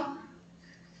போகுமா?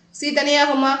 C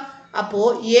தனியாகுமா? அப்போ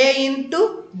A into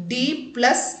D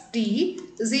plus T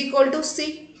is equal to C.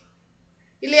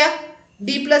 இல்லையா?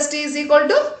 D plus T is equal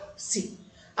to C.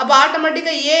 அப்ப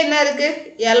ஆட்டோமேட்டிக்கா A என்ன இருக்கு?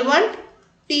 L1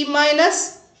 T minus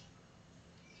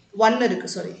 1 இருக்கு.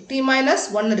 சாரி, T minus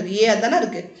 1 இருக்கு. A அதானே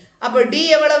இருக்கு. அப்ப D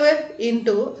எவ்வளவு?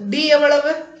 into D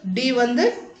எவ்வளவு? D வந்து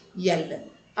L.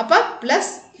 அப்ப plus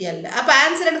L. அப்ப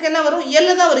ஆன்சர் எனக்கு என்ன வரும்? L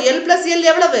தான் வரும். L plus L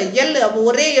எவ்வளவு? L. அப்ப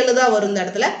ஒரே L தான் வரும் இந்த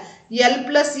இடத்துல. L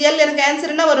plus L எனக்கு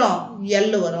ஆன்சர் என்ன வரும்? L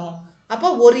வரும்.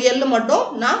 அப்ப ஒரு L மட்டும்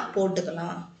நான்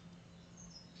போட்டுக்கலாம்.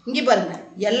 இங்க பாருங்க,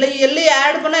 L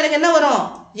ஆட் பண்ணா எனக்கு என்ன வரும்?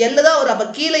 L தான் வரும். அப்ப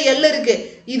கீழே L இருக்கு.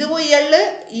 இதுவும் L,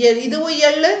 இதுவும்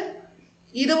L,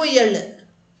 இதுவும் L.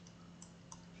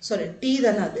 சாரி, T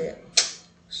தானே அது.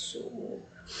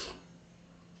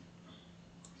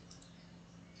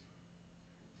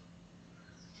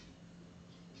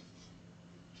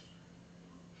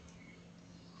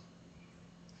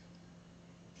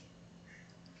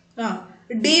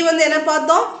 D வந்து என்ன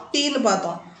பார்த்தோம்? T ன்னு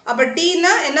பார்த்தோம். அப்ப T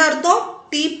னா என்ன அர்த்தம்?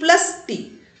 T plus T.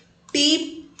 T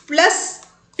plus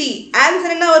T.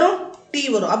 Answer என்ன வரும்? T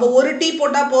வரும். அப்ப ஒரு T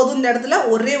போட்டா போதும், இந்த இடத்துல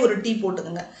ஒரே ஒரு T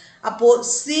போட்டுக்கங்க. அப்போ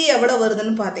C எவ்வளவு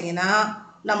வருதுன்னு பாத்தீங்கன்னா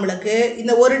நம்மளுக்கு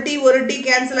இந்த ஒரு T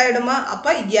கேன்சல் ஆயிடுமா?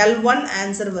 அப்ப L1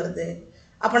 ஆன்சர் வருது.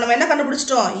 அப்ப நம்ம என்ன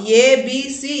கண்டுபிடிச்சிட்டோம்? A B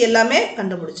C எல்லாமே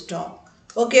கண்டுபிடிச்சிட்டோம்.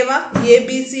 ஓகேவா? A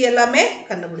B C எல்லாமே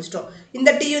கண்டுபிடிச்சிட்டோம். இந்த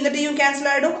Tயும்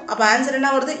கேன்சல் ஆயிடும். அப்ப ஆன்சர்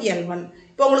என்ன வருது? L1.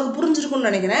 இப்போ உங்களுக்கு புரிஞ்சிருக்கும்னு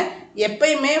நினைக்கிறேன்.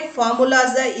 எப்பயுமே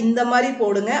ஃபார்முலாஸை இந்த மாதிரி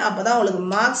போடுங்க. அப்பதான் உங்களுக்கு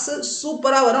மார்க்ஸ்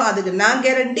சூப்பரா வரும். அதுக்கு நான்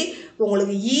கேரண்டி.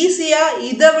 உங்களுக்கு ஈஸியா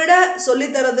இதை விட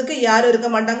சொல்லித்தரதுக்கு யாரும் இருக்க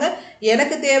மாட்டாங்க.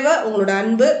 எனக்கு தேவை உங்களோட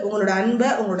அன்பு. உங்களோட அன்பை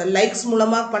உங்களோட லைக்ஸ்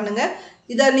மூலமா பண்ணுங்க.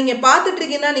 இதை நீங்க பார்த்துட்டு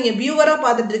இருக்கீங்கன்னா, நீங்க வியூவரா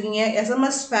பார்த்துட்டு இருக்கீங்க.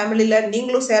 எஸ்எம்எஸ் ஃபேமிலியில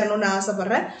நீங்களும் சேரணும்னு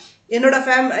ஆசைப்படுறேன். என்னோட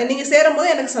நீங்க சேரும்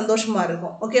போது எனக்கு சந்தோஷமா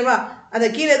இருக்கும். ஓகேவா? அந்த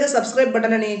கீழே இருக்க சப்ஸ்கிரைப்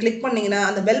பட்டனை நீங்க கிளிக் பண்ணீங்கன்னா,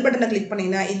 அந்த பெல் பட்டனை கிளிக்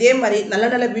பண்ணீங்கன்னா இதே மாதிரி நல்ல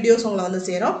நல்ல வீடியோஸ் உங்களை வந்து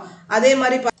சேரும். அதே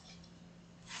மாதிரி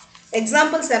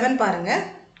எக்ஸாம்பிள் 7 பாருங்க.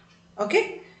 Okay,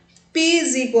 P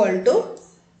is equal to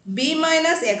B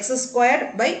minus x squared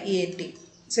by AT.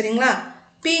 சரிங்களா?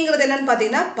 Pங்கிறது என்னன்னு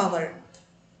பார்த்தீங்கன்னா பவர்.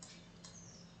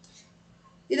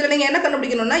 இதுல நீங்க என்ன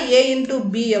கண்டுபிடிக்கணும்னா A into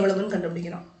B எவ்வளவுன்னு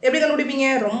கண்டுபிடிக்கணும். எப்படி கண்டுபிடிப்பீங்க?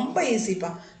 ரொம்ப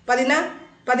ஈஸிப்பா.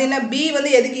 பாத்தீங்கன்னா B வந்து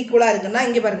எதுக்கு ஈக்குவலா இருக்குன்னா,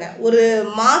 இங்க பாருங்க, ஒரு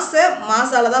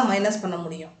மாஸால தான் மைனஸ் பண்ண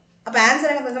முடியும். அப்ப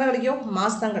ஆன்சர் என்ன கிடைக்கும்?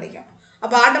 மாஸ் தான் கிடைக்கும்.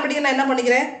 அப்ப ஆட்டோமேட்டிக்கா நான் என்ன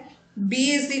பண்ணிக்கிறேன்? B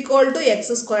is equal to x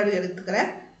squared எடுத்துக்கிறேன்.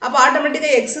 அப்ப ஆட்டோமேட்டிக்கா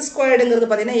x squaredங்கிறது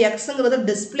பாத்தீங்கன்னா xங்கிறது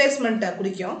டிஸ்பிளேஸ்மெண்ட்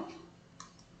குறிக்கும்.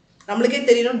 நம்மளுக்கே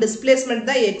தெரியணும் டிஸ்பிளேஸ்மெண்ட்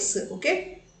தான் x. Okay,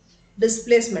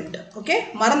 displacement. ஓகே,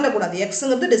 மறந்துடக்கூடாது.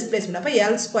 xங்கிறது டிஸ்பிளேஸ்மெண்ட். அப்ப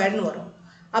L ஸ்கொயர்னு வரும்.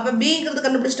 அப்ப Bங்கிறது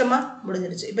கண்டுபிடிச்சிட்டோமா?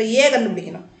 முடிஞ்சிருச்சு. இப்ப A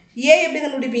கண்டுபிடிக்கணும். A எப்படி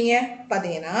கண்டுபிடிப்பீங்க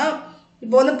பாத்தீங்கன்னா,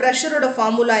 இப்போ வந்து பிரஷரோட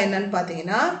ஃபார்முலா என்னன்னு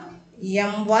பாத்தீங்கன்னா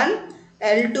M1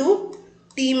 L2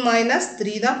 T minus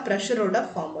 3 தான் பிரஷரோட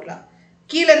ஃபார்முலா.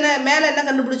 கீழே என்ன, மேல என்ன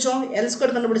கண்டுபிடிச்சோம்? L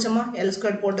square கண்டுபிடிச்சோமா? L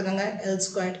ஸ்கொயர் போட்டுக்கோங்க. L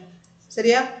square.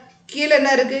 சரியா? கீழே என்ன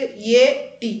இருக்கு?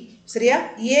 AT. சரியா?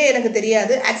 A எனக்கு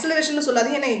தெரியாது. ஆக்சலரேஷன்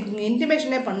சொல்லாதீங்க, எனக்கு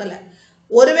இன்டிமேஷனே பண்ணல.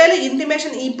 ஒருவேளை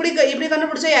இன்டிமேஷன் இப்படி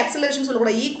கண்டுபிடிச்சா ஆக்சலரேஷன்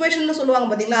சொல்லக்கூடாது, ஈக்குவேஷன் சொல்லுவாங்க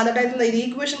பாத்தீங்களா? அந்த டைத்துல இது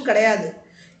ஈக்குவேஷன் கிடையாது.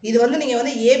 இது வந்து நீங்க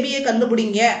வந்து ஏபிஏ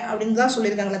கண்டுபிடிங்க அப்படின்னு தான்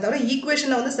சொல்லியிருக்காங்களே தவிர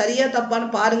ஈக்குவேஷனை வந்து சரியா தப்பான்னு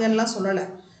பாருங்கன்னுலாம் சொல்லலை.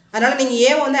 அதனால நீங்க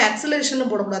ஏவை வந்து ஆக்சலரேஷன்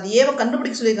போடக்கூடாது. ஏவை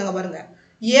கண்டுபிடிக்க சொல்லியிருக்காங்க பாருங்க.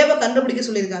 ஏவை கண்டுபிடிக்க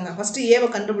சொல்லியிருக்காங்க. ஃபர்ஸ்ட் ஏவை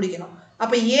கண்டுபிடிக்கணும்.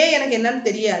 அப்ப ஏ எனக்கு என்னன்னு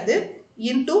தெரியாது.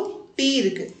 இன்டூ டி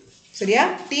இருக்கு. சரியா?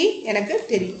 டி எனக்கு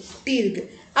தெரியும். டி இருக்கு.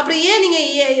 அப்படி ஏன் நீங்க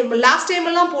லாஸ்ட் டைம்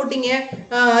எல்லாம் போட்டீங்க,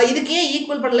 இதுக்கு ஏன்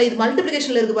ஈக்குவல் பண்ணல? இது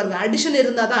மல்டிபிளிகேஷன்ல இருக்கு பாருங்க. அடிஷன்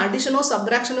இருந்தா தான், அடிஷனோ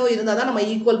சப்ராக்ஷனோ இருந்தா தான் நம்ம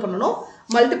ஈக்குவல் பண்ணணும்.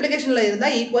 மல்டிபிளிகேஷன்ல இருந்தா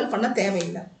ஈக்குவல் பண்ண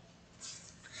தேவையில்லை.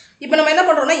 இப்போ நம்ம என்ன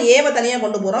பண்றோம்னா ஏவை தனியா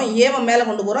கொண்டு போறோம், ஏவை மேல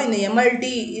கொண்டு போறோம், இந்த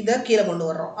எம்எல்டி இதை கீழே கொண்டு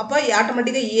வர்றோம். அப்ப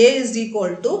ஆட்டோமேட்டிக்கா ஏ is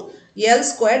equal to L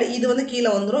squared. இது வந்து கீழே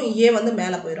வந்துடும், ஏ வந்து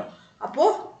மேலே போயிடும். அப்போ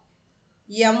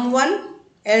M1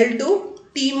 L2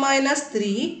 T minus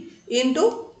 3 into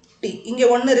T. இங்கே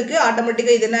 1 இருக்கு.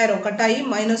 ஆட்டோமேட்டிக்கா இது என்ன ஆயிரும்? கட் ஆகி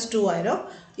 -2 ஆயிரும்.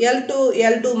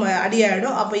 L2 அடி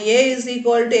ஆயிடும். அப்போ A is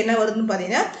equal to என்ன வருதுன்னு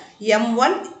பார்த்தீங்கன்னா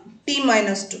M1 T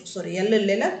minus 2. Sorry, L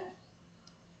இல்லைல,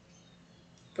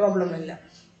 ப்ராப்ளம் இல்லை.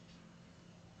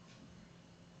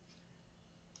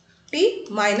 T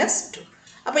minus 2.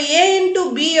 அப்ப A into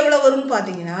B எவ்வளவு வரும்னு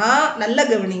பார்த்தீங்கன்னா, நல்ல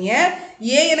கவனிங்க.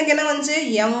 A எனக்கு என்ன வந்துச்சு?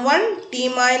 M1 T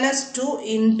minus 2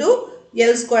 into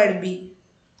L squared B.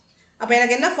 அப்ப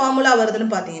எனக்கு என்ன ஃபார்முலா வருதுன்னு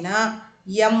பார்த்தீங்கன்னா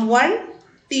M1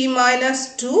 T minus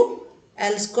 2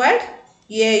 L squared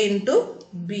A into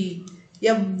B.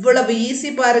 எவ்வளவு ஈஸி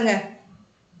பாருங்க,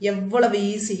 எவ்வளவு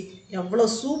ஈஸி,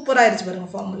 எவ்வளவு சூப்பரா ஆயிடுச்சு பாருங்க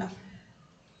ஃபார்முலா.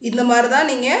 இந்த மாதிரி தான்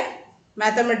நீங்க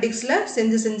மேத்தமெட்டிக்ஸ்ல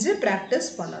செஞ்சு பிராக்டிஸ்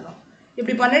பண்ணணும்.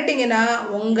 இப்படி பண்ணிட்டீங்கன்னா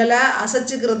உங்களை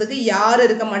அசைச்சுக்கிறதுக்கு யாரும்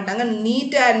இருக்க மாட்டாங்க.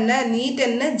 நீட்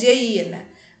என்ன JEE என்ன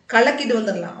கலக்கிட்டு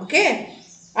வந்துடலாம். ஓகே,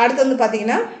 அடுத்து வந்து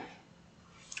பார்த்தீங்கன்னா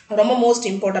ரொம்ப மோஸ்ட்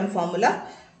இம்பார்ட்டன்ட்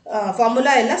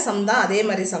ஃபார்முலா எல்லாம் சம் தான், அதே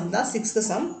மாதிரி சம் தான். 6th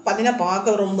சம் பார்த்தீங்கன்னா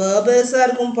பார்க்க ரொம்ப பெருசாக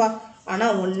இருக்கும்ப்பா,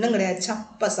 ஆனால் ஒன்றும் கிடையாது,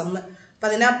 சப்ப சம்.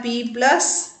 பார்த்தீங்கன்னா P plus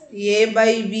A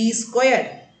by V squared.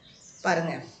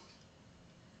 பாருங்க,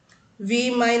 V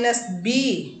minus B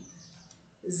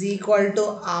is equal to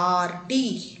RT.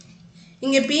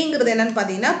 இங்கே Pங்கிறது என்னன்னு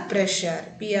பார்த்தீங்கன்னா ப்ரெஷர்,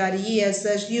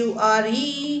 PRESSURE.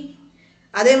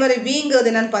 அதே மாதிரி Vங்கிறது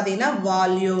என்னன்னு பார்த்தீங்கன்னா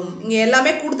வால்யூம். இங்கே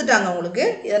எல்லாமே கொடுத்துட்டாங்க உங்களுக்கு,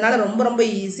 இதனால ரொம்ப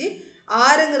ஈஸி.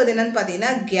 Rங்கிறது என்னன்னு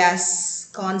பார்த்தீங்கன்னா கேஸ்,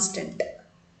 கான்ஸ்டன்ட்.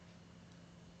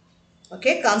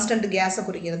 ஓகே, கான்ஸ்டன்ட் கேஸை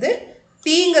குறிக்கிறது.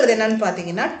 Tங்கிறது என்னன்னு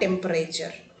பார்த்தீங்கன்னா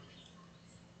டெம்பரேச்சர்.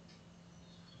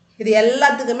 இது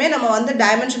எல்லாத்துக்குமே நம்ம வந்து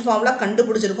டைமென்ஷன் ஃபார்முலா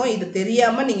கண்டுபிடிச்சிருக்கோம். இது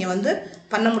தெரியாம நீங்க வந்து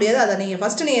பண்ண முடியாது. அதை நீங்க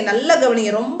ஃபர்ஸ்ட் நீங்க நல்லா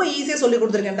கவனிங்க, ரொம்ப ஈஸியா சொல்லி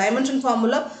கொடுத்துருக்கேன். டைமென்ஷன்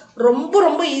ஃபார்முலா ரொம்ப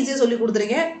ரொம்ப ஈஸியா சொல்லி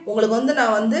கொடுத்துருக்கேன். உங்களுக்கு வந்து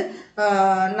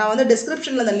நான் வந்து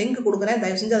டிஸ்கிரிப்ஷன்ல அந்த லிங்க் கொடுக்குறேன்,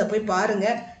 தயவு செஞ்சு அதை போய் பாருங்க.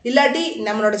 இல்லாட்டி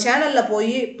நம்மளோட சேனல்ல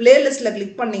போய் பிளேலிஸ்ட்ல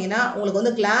கிளிக் பண்ணீங்கன்னா உங்களுக்கு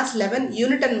வந்து கிளாஸ் 11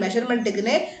 யூனிட் அண்ட்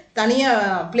மெஷர்மெண்ட்டுக்குன்னே தனியா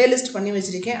பிளேலிஸ்ட் பண்ணி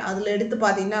வச்சிருக்கேன். அதுல எடுத்து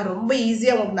பார்த்தீங்கன்னா ரொம்ப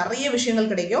ஈஸியா உங்களுக்கு நிறைய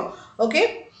விஷயங்கள் கிடைக்கும். ஓகே,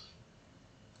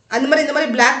 அந்த மாதிரி இந்த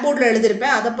மாதிரி பிளாக் போர்டில்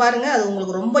எழுதியிருப்பேன், அதை பாருங்க, அது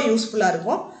உங்களுக்கு ரொம்ப யூஸ்ஃபுல்லாக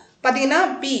இருக்கும். பார்த்தீங்கன்னா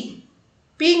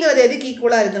பிங்கிறது எதுக்கு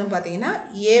ஈக்குவலாக இருக்குன்னு பார்த்தீங்கன்னா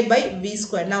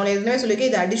a/v². நான் உங்களுக்கு ஏற்கனவே சொல்லியிருக்கேன்,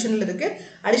 இது அடிஷனில் இருக்கு,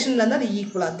 அடிஷனில் இருந்தால் அது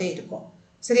ஈக்குவலாகவே இருக்கும்.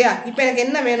 சரியா? இப்போ எனக்கு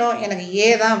என்ன வேணும்? எனக்கு a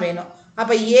தான் வேணும்.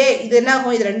 அப்போ a இது என்ன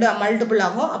ஆகும்? இது ரெண்டு மல்டிபிள்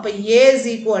ஆகும். அப்போ a is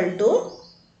equal to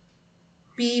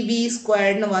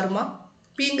pv² வருமா?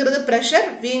 பிங்கிறது ப்ரெஷர்,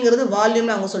 விங்கிறது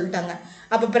வால்யூம்னு அவங்க சொல்லிட்டாங்க.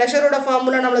 அப்போ ப்ரெஷரோட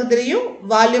ஃபார்முலா நம்மளுக்கு தெரியும்,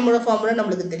 வால்யூமோட ஃபார்முலா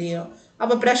நம்மளுக்கு தெரியும்.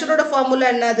 அப்போ ப்ரெஷரோட ஃபார்முலா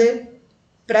என்னது?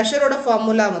 ப்ரெஷரோட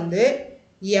ஃபார்முலா வந்து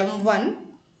m1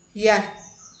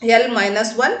 L -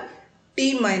 1 T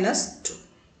 - 2.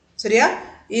 சரியா?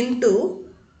 இன்டூ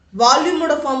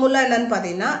வால்யூமோட ஃபார்முலா என்னன்னு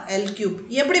பார்த்தீங்கன்னா L3.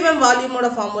 எப்படி ma'am வால்யூமோட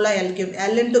formula L3?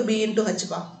 L into B into H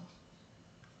பா.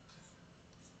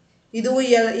 இதுவும்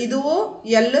L, இதுவும்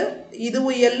L,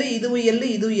 இதுவும் L, இதுவும் L,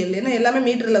 இதுவும் L. ஏன்னா எல்லாமே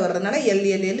மீட்டரில் வர்றதுனால L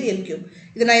L3.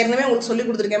 இது நான் ஏற்கனவே உங்களுக்கு சொல்லி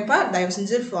கொடுத்துருக்கேன்ப்பா. தயவு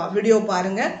செஞ்சு வீடியோ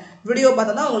பாருங்க. வீடியோ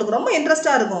பார்த்தா தான் உங்களுக்கு ரொம்ப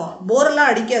இன்ட்ரெஸ்டாக இருக்கும், போரெல்லாம்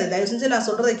அடிக்காது. தயவு செஞ்சு நான்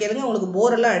சொல்கிறத கேளுங்க, உங்களுக்கு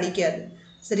போரெல்லாம் அடிக்காது.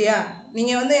 சரியா?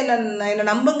 நீங்கள் வந்து என்ன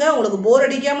நம்புங்க, உங்களுக்கு போர்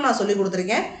அடிக்காமல் நான் சொல்லி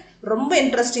கொடுத்துருக்கேன். ரொம்ப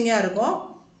இன்ட்ரெஸ்டிங்காக இருக்கும்,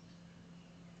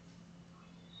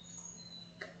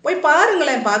 போய்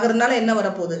பாருங்களேன். பார்க்கறதுனால என்ன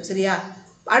வரப்போகுது? சரியா?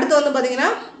 அடுத்து வந்து பார்த்தீங்கன்னா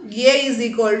a is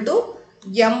equal to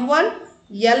m1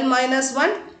 L -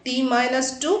 1 T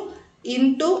 - 2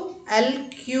 into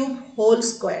L³ whole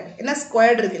squared. என்ன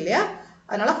ஸ்கொயர்டு இருக்கு இல்லையா,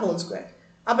 அதனால ஹோல் ஸ்கொயர்.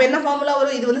 அப்போ என்ன ஃபார்முலா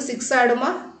வரும்? இது வந்து 6 ஆகிடுமா?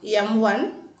 m1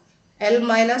 L -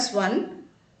 1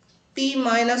 T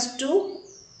 - 2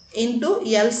 into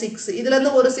L6.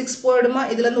 இதுலேருந்து ஒரு 6 போயிடுமா?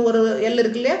 இதுலேருந்து ஒரு L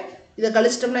இருக்கு இல்லையா, இதை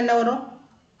கழிச்சிட்டோம்னா என்ன வரும்?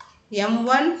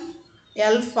 m1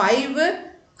 L5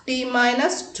 T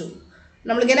 - 2.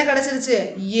 நம்மளுக்கு என்ன கிடைச்சிருச்சு?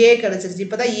 a கிடைச்சிருச்சு.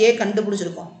 இப்போ தான் a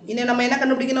கண்டுபிடிச்சிருக்கோம். இன்னும் நம்ம என்ன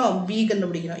கண்டுபிடிக்கணும்? b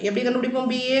கண்டுபிடிக்கணும். எப்படி கண்டுபிடிப்போம்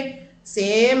b?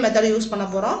 சேம் மெத்தட் யூஸ் பண்ண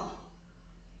போகிறோம்.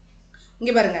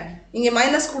 இங்கே பாருங்க, இங்கே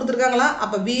மைனஸ் கொடுத்துருக்காங்களா?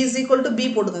 அப்போ b is equal to b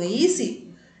போட்டுக்கோங்க, ஈஸி.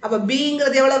 அப்போ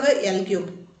bங்கிறது எவ்வளவு? L3.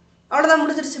 அவ்வளோதான்,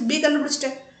 முடிஞ்சிருச்சு. b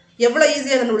கண்டுபிடிச்சிட்டேன். எவ்வளோ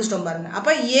ஈஸியாக கண்டுபிடிச்சிட்டோம் பாருங்க.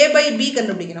 அப்போ a/b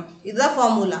கண்டுபிடிக்கணும். இதுதான்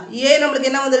ஃபார்முலா. a நம்மளுக்கு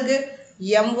என்ன வந்திருக்கு?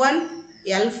 m1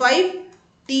 L5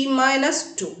 T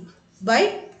 - 2 by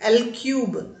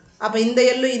L3. அப்போ இந்த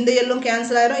எல்லும்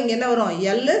கேன்சல் ஆயிரும். இங்கே என்ன வரும்?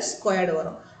 L²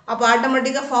 வரும். அப்போ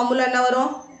ஆட்டோமேட்டிக்காக ஃபார்முலா என்ன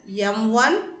வரும்?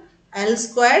 m1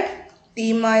 L² T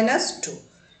 - 2.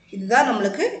 இதுதான்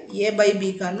நம்மளுக்கு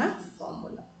a/bக்கான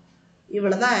ஃபார்முலா.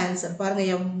 இவ்வளோதான் ஆன்சர்.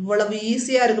 பாருங்கள் எவ்வளவு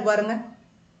ஈஸியாக இருக்குது பாருங்கள்.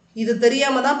 இது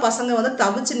தெரியாமல் தான் பசங்க வந்து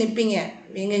தவிச்சு நிற்பீங்க,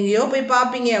 எங்கெங்கேயோ போய்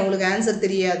பார்ப்பீங்க, உங்களுக்கு ஆன்சர்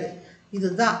தெரியாது.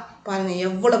 இதுதான் பாருங்கள்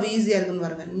எவ்வளவு ஈஸியாக இருக்குன்னு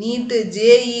பாருங்கள். நீட்டு,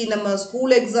 JEE, நம்ம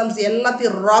ஸ்கூல் எக்ஸாம்ஸ்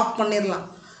எல்லாத்தையும் ராக் பண்ணிடலாம்.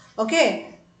 ஓகே,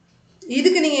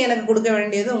 இதுக்கு நீங்கள் எனக்கு கொடுக்க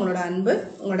வேண்டியது உங்களோட அன்பு.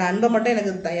 உங்களோட அன்பை மட்டும்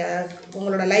எனக்கு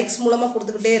உங்களோட லைக்ஸ் மூலமாக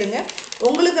கொடுத்துக்கிட்டே இருங்க.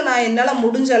 உங்களுக்கு நான் என்னால்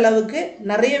முடிஞ்ச அளவுக்கு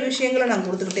நிறைய விஷயங்களை நான்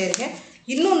கொடுத்துக்கிட்டே இருக்கேன்.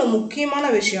 இன்னொன்று முக்கியமான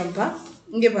விஷயம்ப்பா,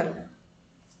 இங்கே பாருங்கள்,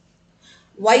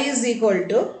 y is equal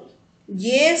to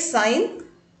a sin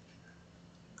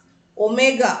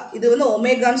omega. இது வந்து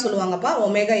ஒமேகான்னு சொல்லுவாங்கப்பா.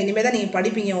 ஒமேகா இனிமே தான் நீங்கள்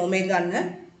படிப்பீங்க ஒமேகான்னு.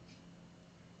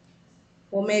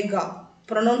 ஒமேகா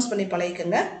ப்ரொனவுன்ஸ் பண்ணி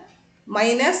பழகிக்கங்க.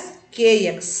 Minus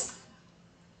kx.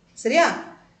 சரியா?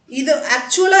 இது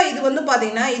ஆக்சுவலாக இது வந்து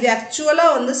பார்த்தீங்கன்னா இது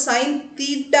ஆக்சுவலாக வந்து சைன்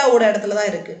தீட்டாவோட இடத்துல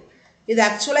தான் இருக்குது. இது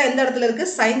ஆக்சுவலாக எந்த இடத்துல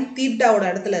இருக்குது? சைன் தீட்டாவோட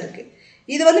இடத்துல இருக்குது.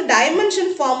 இது வந்து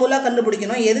டைமென்ஷன் ஃபார்முலா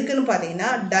கண்டுபிடிக்கணும். எதுக்குன்னு பார்த்தீங்கன்னா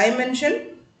டைமென்ஷன்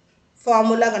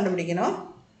ஃபார்முலா கண்டுபிடிக்கணும்.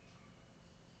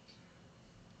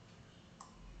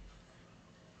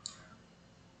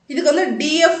 இதுக்கு வந்து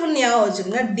டிஎஃப்னு ஞாபகம்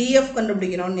வச்சுக்கோங்க. டிஎஃப்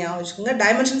கண்டுபிடிக்கணும்னு ஞாபகம் வச்சுக்கோங்க.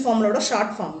 Dimension ஃபார்முலாவோட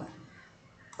short form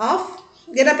of.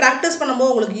 ஏன்னா ப்ராக்டிஸ்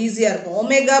பண்ணும்போது உங்களுக்கு ஈஸியாக இருக்கும்.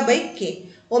 ஒமேகா/k.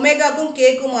 ஒமேகாக்கும்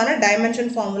கேக்குமான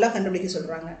டைமென்ஷன் ஃபார்முலா கண்டுபிடிக்க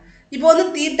சொல்கிறாங்க. இப்போ வந்து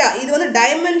தீட்டா இது வந்து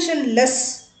டைமென்ஷன் லெஸ்.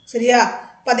 சரியா?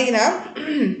 பார்த்தீங்கன்னா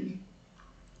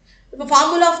இப்போ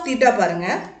ஃபார்முலா ஆஃப் தீட்டா பாருங்க.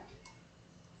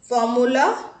 ஃபார்முலா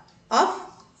ஆஃப்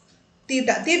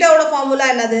தீட்டா, தீட்டாவோட ஃபார்முலா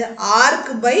என்னது?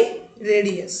 Arc by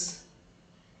radius.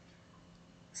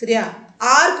 சரியா?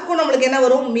 ஆர்க்குக்கும் நம்மளுக்கு என்ன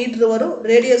வரும்? மீட்டர் வரும்.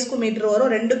 ரேடியஸ்க்கும் மீட்டர்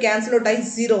வரும். ரெண்டும் கேன்சல் அவுட் ஆகி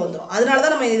 0 வந்துடும். அதனால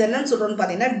தான் நம்ம இது என்னன்னு சொல்கிறோம்னு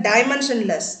பார்த்தீங்கன்னா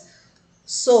dimensionless.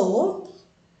 So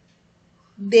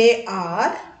they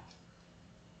are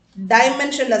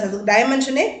dimensionless. அதுக்கு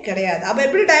டைமென்ஷனே கிடையாது. அப்போ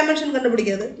எப்படி டைமென்ஷன்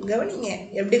கண்டுபிடிக்கிறது? கவனிங்க,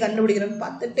 எப்படி கண்டுபிடிக்கிறதுன்னு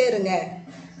பார்த்துட்டே இருங்க.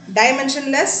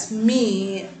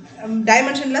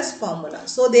 Dimensionless formula.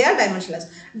 So they are dimensionless.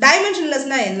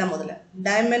 டைமென்ஷன்லெஸ்னா என்ன? முதல்ல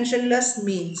dimensionless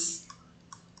means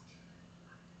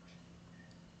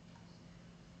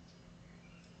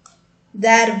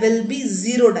there will be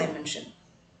zero dimension.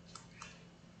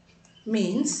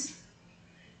 Means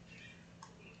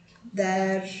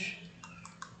there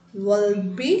will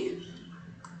be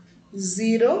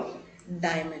zero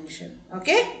dimension.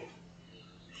 Okay,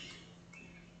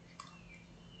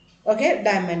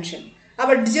 dimension.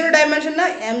 But zero dimension na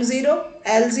m0,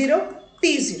 l0,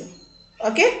 t0.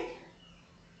 Okay,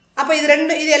 அப்ப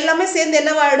இது எல்லாமே சேர்ந்து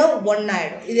என்னவாயிடும் 1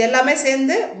 ஆயிடும். இது எல்லாமே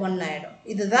சேர்ந்து 1 ஆயிடும்.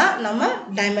 இதுதான் நம்ம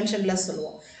டைமென்ஷன்லெஸ்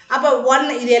சொல்லுவோம். அப்ப 1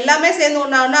 இது எல்லாமே சேர்ந்து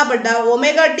 1 ஆகும்னா அப்ப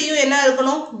ஒமேகா t என்ன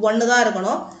இருக்கணும் 1 தான்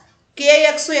இருக்கணும்.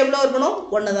 kx எவ்வளவு இருக்கணும்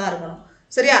 1 தான் இருக்கணும்.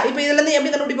 சரியா? இப்போ இதுல இருந்து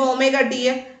எப்படி கண்டுபிடிப்போம் ஒமேகா t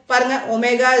பாருங்க.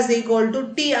 Omega is equal to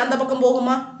t அந்த பக்கம்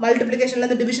போகுமா? மல்டிப்ளிகேஷன்ல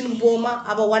இருந்து டிவிஷனுக்கு போகுமா?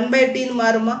 அப்ப 1/t ன்னு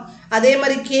மாறுமா? அதே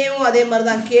மாதிரி k வும் அதே மாதிரி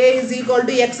தான். k is equal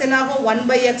to x என்ன ஆகும்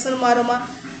 1/x ன்னு மாறுமா?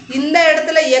 இந்த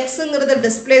இடத்துல xங்கிறது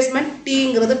டிஸ்பிளேஸ்மென்ட்,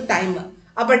 tங்கிறது டைம்.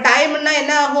 அப்ப டைம்னா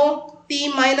என்ன ஆகும்? t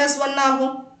 - 1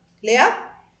 ஆகும் இல்லையா?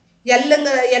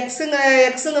 lங்கற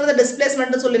xங்கிறது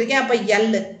டிஸ்பிளேஸ்மென்ட் சொல்லிருக்கேன். அப்ப l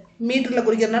மீட்டர்ல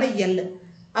குறிக்கிறதுனால l.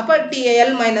 அப்ப t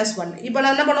l - 1. இப்போ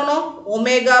நான் என்ன பண்ணனும்?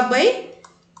 Omega by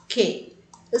k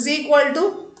is equal to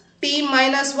t -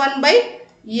 1 by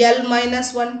l -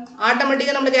 1.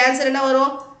 ஆட்டோமேட்டிக்கா நமக்கு ஆன்சர் என்ன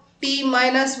வரும்? t -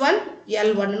 1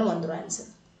 l1 ன்னு வந்துரும் ஆன்சர்.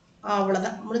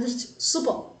 அவ்வளவுதான், முடிஞ்சிருச்சு.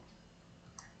 சூப்பர்,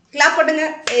 கிளாப் பண்ணுங்க.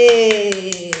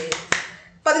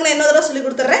 பாத்தீங்கன்னா இன்னொரு தடவை சொல்லி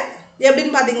கொடுத்துறேன்.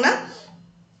 எப்படின்னு பாத்தீங்கன்னா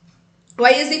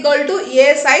y is equal to a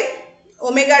sin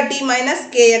omega t minus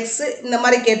kx இந்த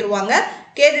மாதிரி கேட்டுருவாங்க.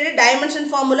 கேட்டுட்டு டைமென்ஷன்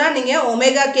ஃபார்முலா நீங்க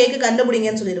ஒமேகா k க்கு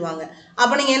கண்டுபிடிங்கன்னு சொல்லிடுவாங்க.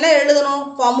 அப்ப நீங்க என்ன எழுதணும்?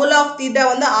 ஃபார்முலா ஆஃப் தீட்டா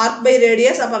வந்து ஆர்க் பை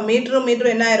ரேடியஸ். அப்ப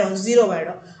மீட்டர் என்ன ஆயிரும்? 0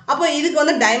 ஆயிடும். அப்போ இதுக்கு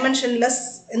வந்து டைமென்ஷன்லெஸ்,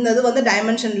 இந்த இது வந்து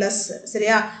டைமென்ஷன்லெஸ்.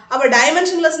 சரியா? அப்ப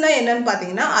டைமென்ஷன்லெஸ்னா என்னன்னு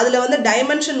பாத்தீங்கன்னா அதுல வந்து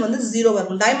டைமென்ஷன் வந்து 0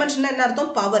 இருக்கும். டைமென்ஷன் என்ன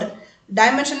அர்த்தம்? பவர்.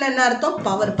 டைமென்ஷன் என்ன அர்த்தம்?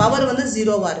 பவர். பவர் வந்து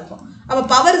 0வா இருக்கும். அப்ப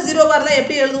பவர் 0வா இருந்தா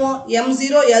எப்படி எழுதுவோம்?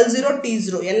 m0, l0,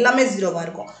 t0 எல்லாமே 0வா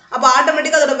இருக்கும். அப்ப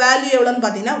ஆட்டோமேட்டிக்கா அதோட வேல்யூ எவ்வளவுன்னு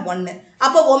பாத்தீங்கன்னா 1.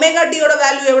 அப்ப ஒமேகா t ஓட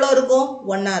வேல்யூ எவ்வளவு இருக்கும்?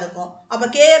 1ஆ இருக்கும். அப்ப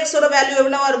kx ஓட வேல்யூ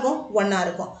எவ்வளவா இருக்கும்? 1ஆ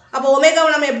இருக்கும். அப்ப ஒமேகாவை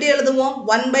நம்ம எப்படி எழுதுவோம்?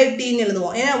 1/t ன்னு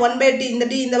எழுதுவோம். ஏன்னா 1/t இந்த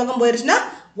t இந்த பக்கம் போயிருச்சுனா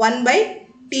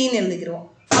 1/t ன்னு எழுதிக்கிறோம்.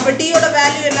 அப்ப t ஓட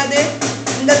வேல்யூ என்னது?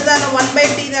 இந்த இதுதான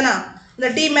 1/t தானா? இந்த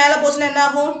t மேல போச்சுனா என்ன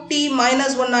ஆகும்? t -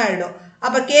 1 ஆயிடும்.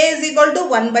 அப்ப k is equal to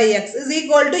 1/x is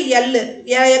equal to l.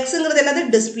 xங்கிறது என்னது?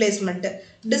 டிஸ்பிளேஸ்மென்ட்.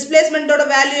 டிஸ்பிளேஸ்மென்ட்டோட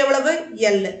வேல்யூ எவ்வளவு?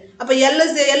 l. அப்ப l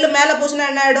மேல போச்சுனா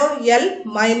என்ன ஆயிடும்? l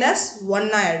 - 1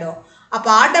 ஆயிடும். அப்ப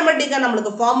ஆட்டோமேட்டிக்கா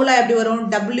நமக்கு ஃபார்முலா எப்படி வரும்?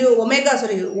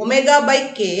 Omega by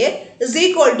k is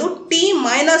equal to t -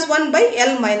 1 by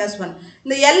l - 1.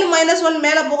 இந்த l - 1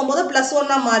 மேல போகும்போது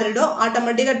 +1 ஆ மாறிடும்.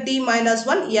 ஆட்டோமேட்டிக்கா t -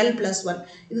 1 l + 1.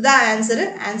 இதுதான்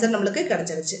ஆன்சர் நமக்கு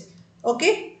கிடைச்சிருச்சு.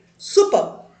 Okay, super.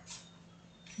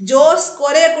 ஜோஸ்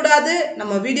குறைய கூடாது.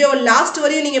 நம்ம வீடியோ லாஸ்ட்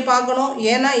வரையும் நீங்க பார்க்கணும்.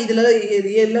 ஏன்னா இதுல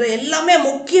எல்லாமே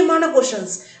முக்கியமான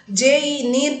क्वेश्चंस. JEE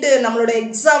NEET நம்மளோட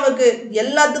எக்ஸாமுக்கு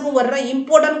எல்லாத்துக்கும் வர்ற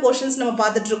இம்பார்ட்டன்ட் क्वेश्चंस நம்ம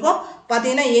பார்த்துட்டு இருக்கோம்.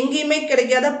 பாத்தீங்கன்னா எங்கேயுமே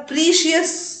கிடைக்காத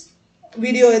ப்ரீஷியஸ்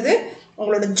வீடியோ இது.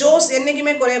 உங்களோட ஜோஸ்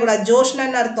என்னைக்குமே குறைய கூடாது. ஜோஷ்னா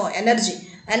என்ன அர்த்தம்?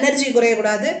 எனர்ஜி குறைய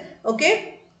கூடாது. Okay,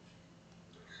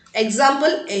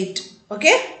 example 8.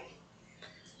 ஓகே,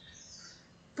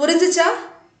 புரிஞ்சுச்சா?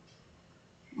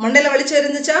 மண்டையில வெளிச்சம்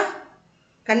இருந்துச்சா?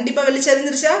 கண்டிப்பா வெளிச்சம்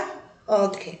இருந்துச்சா?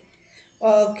 Okay,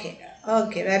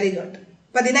 very good.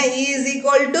 பாத்தீங்கன்னா E is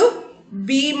equal to b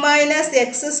minus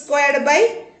x squared by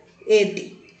at.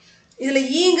 இதுல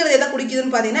Eங்கிறது எதை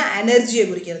குறிக்குதுன்னு பாத்தீங்கன்னா எனர்ஜியை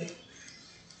குறிக்கிறது.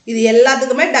 இது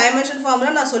எல்லாத்துக்குமே டைமென்ஷன்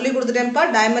ஃபார்முலா நான் சொல்லி கொடுத்துட்டேன்ப்பா.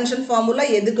 டைமென்ஷன் ஃபார்முலா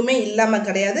எதுக்குமே இல்லாம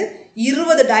கிடையாது.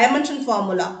 20 டைமென்ஷன்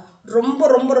ஃபார்முலா, ரொம்ப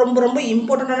ரொம்ப ரொம்ப ரொம்ப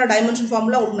இம்பார்ட்டன்டான டைமென்ஷன்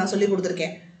ஃபார்முலா உங்களுக்கு நான் சொல்லி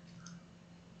கொடுத்துருக்கேன்.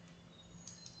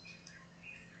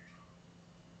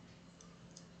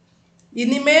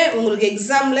 இனிமே உங்களுக்கு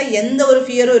எக்ஸாம்ல எந்த ஒரு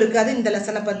ஃபியரும் இருக்காது இந்த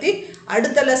லெசனை பத்தி.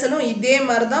 அடுத்த லெசனும் இதே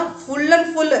மாதிரி தான் ஃபுல் அண்ட்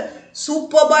ஃபுல்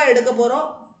சூப்பர்பா எடுக்க போறோம்.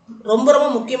 ரொம்ப ரொம்ப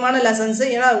முக்கியமான லெசன்ஸ்.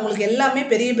 ஏன்னா உங்களுக்கு எல்லாமே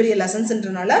பெரிய பெரிய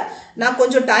லெசன்ஸ்ன்றனால நான்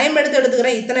கொஞ்சம் டைம்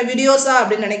எடுத்துக்கிறேன். இத்தனை வீடியோஸா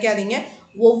அப்படின்னு நினைக்காதீங்க.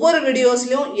 ஒவ்வொரு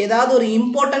வீடியோஸ்லயும் ஏதாவது ஒரு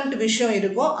இம்பார்ட்டன்ட் விஷயம்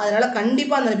இருக்கும். அதனால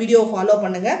கண்டிப்பா அந்த வீடியோவை ஃபாலோ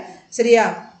பண்ணுங்க. சரியா?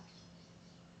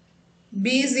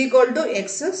 b is equal to x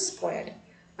squared.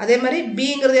 அதே மாதிரி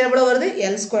bங்கிறது எவ்வளவு வருது?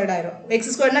 l squared ஆயிரும். x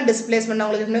squaredனா displacement. நான்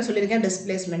உங்களுக்கு என்ன சொல்லிருக்கேன்?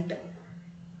 டிஸ்பிளேஸ்மென்ட்.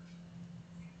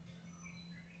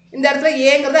 இந்த இடத்துல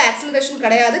aங்கிறது ஆக்ஸலரேஷன்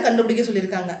கிடையாது, கண்டுபிடிக்க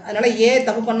சொல்லிருக்காங்க. அதனால a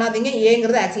தப்பு பண்ணாதீங்க.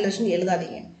 aங்கிறது ஆக்ஸலரேஷன்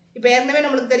எழுதாதீங்க. இப்போ ஏற்கனவே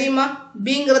நமக்கு தெரியுமா?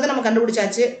 bங்கிறது நம்ம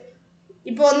கண்டுபிடிச்சாச்சு.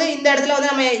 இப்போ வந்து இந்த இடத்துல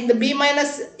வந்து நம்ம இந்த b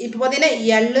மைனஸ் இப்போ பாத்தீங்கன்னா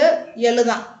l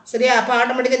தான். சரியா? அப்ப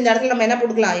ஆட்டோமேட்டிக்கா இந்த இடத்துல நம்ம என்ன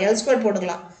போட்டுக்கலாம்? l squared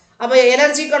போட்டுக்கலாம். அப்ப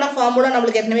எனர்ஜிக்கான ஃபார்முலா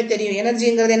நமக்கு ஏற்கனவே தெரியும்.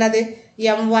 எனர்ஜிங்கிறது என்னது?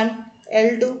 m1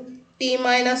 L2 t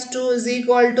minus 2 is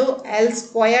equal to L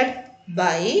squared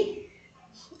by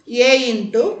A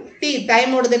into t.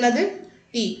 Time ஓடுது என்னது?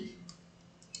 T.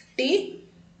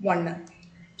 T1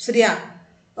 சரியா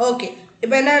ஓகே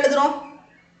இப்போ என்ன எழுதுறோம்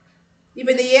இப்போ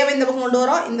இந்த a வை இந்த பக்கம் கொண்டு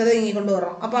வரோம் இந்த இதை இங்க கொண்டு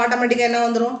வரோம் அப்ப ஆட்டோமேட்டிக்கா என்ன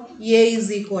வந்துரும் a is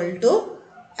equal to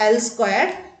L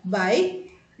squared by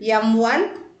m1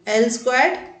 L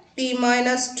squared t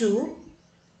minus 2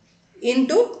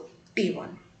 into t1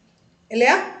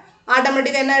 இல்லையா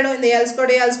ஆட்டோமேட்டிக்கா என்ன ஆயிடும் இந்த L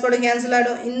squared கேன்சல்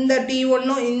ஆயிடும் இந்த t1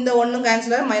 ம் இந்த 1 ம்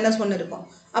கேன்சல் ஆகி -1 இருக்கும்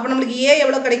அப்ப நமக்கு a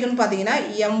எவ்வளவு கிடைக்கும்னு பாத்தீங்கன்னா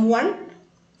m1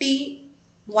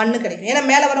 t1 கிடைக்கும் ஏனா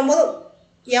மேலே வரும்போது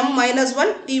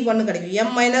m-1 t1 கிடைக்கும்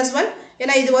m-1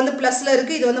 ஏனா இது வந்து பிளஸ்ல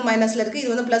இருக்கு இது வந்து மைனஸ்ல இருக்கு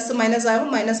இது வந்து பிளஸ் மைனஸ்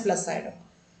ஆகும் மைனஸ் பிளஸ் ஆயிடும்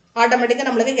ஆட்டோமேட்டிக்கா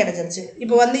நமக்கு கிடைச்சிருச்சு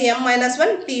இப்போ வந்து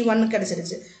m-1 t1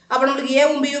 கிடைச்சிருச்சு அப்ப நமக்கு a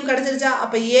உம் b உம் கிடைச்சிருச்சா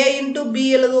அப்ப a into b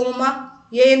எழுதுவோமா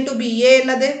a into b a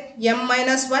என்னது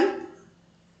m-1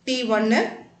 t1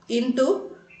 into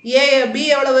a b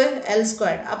எவ்வளவு L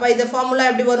squared அப்ப இந்த ஃபார்முலா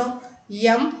எப்படி வரும்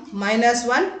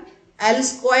m-1 L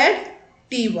squared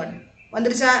t1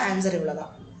 வந்துருச்சா ஆன்சர்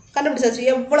இவ்வளவுதான் கண்டுபிடிச்சாச்சு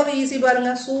எவ்வளவு ஈஸி பாருங்க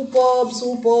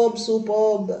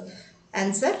சூப்பர்ப்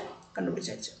ஆன்சர்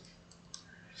கண்டுபிடிச்சாச்சு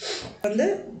வந்து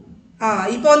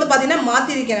இப்போ வந்து பாத்தீங்கன்னா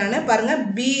மாத்தி இருக்கேன் நான் பாருங்க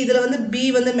b இதுல வந்து b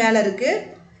வந்து மேல இருக்கு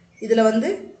இதுல வந்து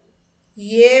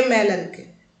a மேல இருக்கு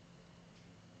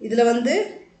இதுல வந்து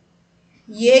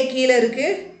a கீழ இருக்கு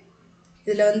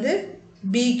இதுல வந்து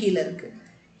b கீழ இருக்கு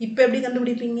இப்போ எப்படி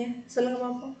கண்டுபிடிப்பீங்க சொல்லுங்க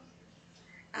பாப்போம்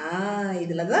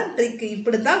இதுல தான் ட்ரிக்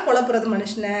இப்படி தான் குழப்புறது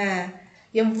மனுஷனே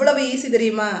எவ்வளவு ஈஸி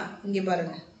தெரியுமா இங்க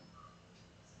பாருங்க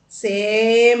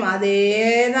சேம் அதே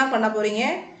தான் பண்ண போறீங்க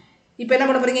இப்போ என்ன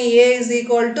பண்ண போறீங்க a is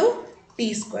equal to t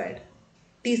squared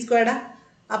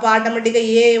அப்ப ஆட்டோமேட்டிக்கா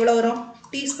a எவ்வளவு வரும்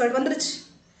t squared வந்துருச்சு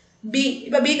b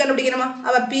இப்போ b கண்டுபிடிக்கணுமா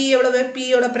அப்ப p எவ்வளவு p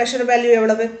யோட பிரஷர் வேல்யூ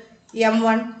எவ்வளவு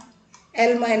m1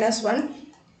 L minus 1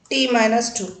 t minus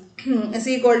 2 is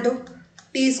equal to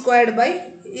t squared by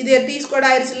இது t squared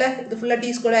ஆயிருச்சுல இது ஃபுல்லா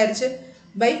t squared ஆயிருச்சு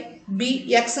by b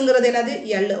xங்கிறது என்னது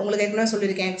L உங்களுக்கு ஏற்கனவே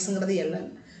சொல்லிருக்கேன் xங்கிறது L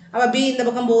அப்ப b இந்த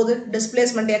பக்கம் போகுது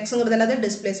டிஸ்பிளேஸ்மென்ட் xங்கிறது என்னது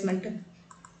டிஸ்பிளேஸ்மென்ட்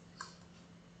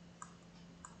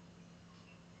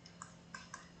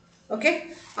ஓகே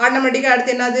ஆட்டோமேட்டிக்கா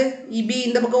அடுத்து என்னது b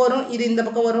இந்த பக்கம் வரும் இது இந்த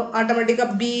பக்கம் வரும் ஆட்டோமேட்டிக்கா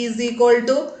b is equal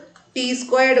to t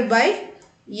squared by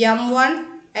m1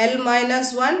 L minus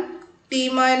 1 t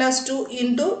minus 2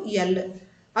 into L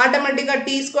ஆட்டோமேட்டிக்கா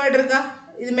t squared இருக்கா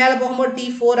இது மேல போகும்போது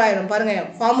t4 ஆயிடும் பாருங்க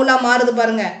ஃபார்முலா மாறுது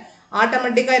பாருங்க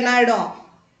ஆட்டோமேட்டிக்கா என்ன ஆயிடும்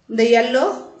இந்த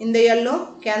yellow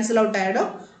கேன்சல் அவுட் ஆயிடும்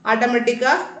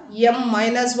ஆட்டோமேட்டிக்கா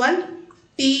m-1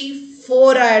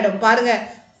 t4 ஆயிடும் பாருங்க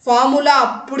ஃபார்முலா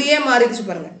அப்படியே மாறிடுச்சு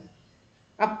பாருங்க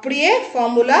அப்படியே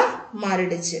ஃபார்முலா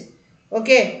மாறிடுச்சு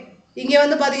ஓகே இங்க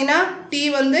வந்து பாத்தீங்கன்னா t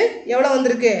வந்து எவ்வளவு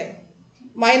வந்திருக்கு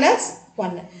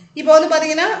 -1 இப்போ வந்து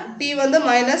பாத்தீங்கன்னா t வந்து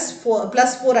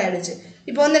 +4 ஆயிடுச்சு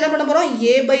இப்போ வந்து என்ன பண்ண போறோம்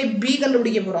a by b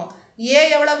கண்டுபிடிக்க போறோம் a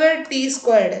எவ்வளவு t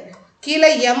squared கீழ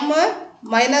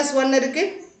m-1 இருக்கு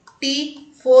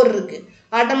t4 இருக்கு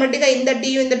ஆட்டோமேட்டிக்கா இந்த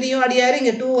t இந்த t அடியாரு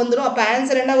இங்க 2 வந்துரும் அப்ப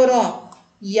ஆன்சர் என்ன வரும்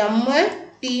m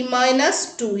t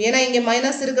 -2 ஏனா இங்க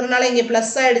மைனஸ் இருக்குறனால இங்க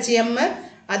பிளஸ் ஆயிடுச்சு m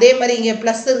அதே மாதிரி இங்க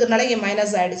பிளஸ் இருக்குறனால இங்க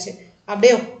மைனஸ் ஆயிடுச்சு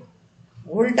அப்படியே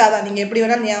உல்டா தான் நீங்க எப்படி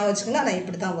வேணா ஞாபகம் வச்சுக்கங்க ஆனா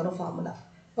இப்படி தான் வரும் ஃபார்முலா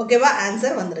ஓகேவா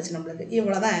ஆன்சர் வந்துருச்சு நமக்கு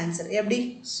இவ்வளவுதான் ஆன்சர் எப்படி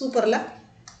சூப்பர்ல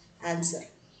ஆன்சர்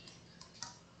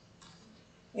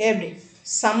எப்படி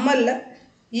சம்மல்ல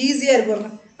ஈஸியா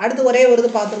இருக்கும் அடுத்து ஒரே ஒரு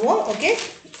இது பாத்துருவோம் ஓகே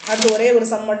அடுத்து ஒரே ஒரு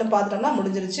சம் மட்டும் பார்த்துட்டோம்னா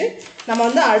முடிஞ்சிருச்சு நம்ம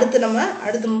வந்து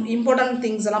அடுத்து இம்பார்ட்டன்ட்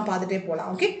திங்ஸ் எல்லாம் பார்த்துட்டே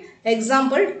போலாம் okay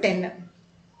example 10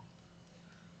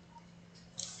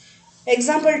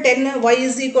 example 10 y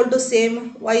is equal to same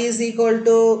y is equal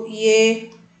to a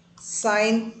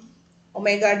sin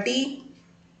omega t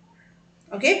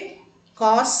okay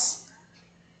cos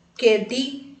kt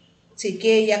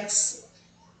kx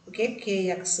okay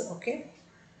kx okay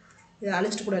இத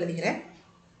அழிச்சிட்டு கூட எழுதிக்கிறேன்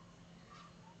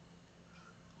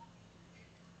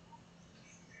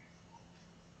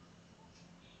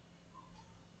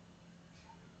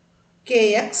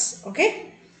kx okay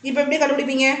இப்போ எப்படி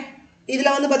கண்டுபிடிப்பீங்க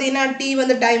இதுல வந்து பாத்தீங்கன்னா t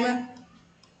வந்து டைம்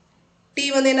t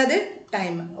வந்து என்னது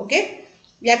டைம் ஓகே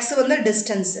x வந்து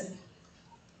டிஸ்டன்ஸ்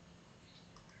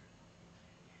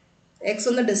x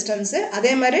வந்து டிஸ்டன்ஸ்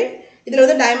அதே மாதிரி இதுல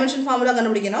வந்து டைமென்ஷன் ஃபார்முலா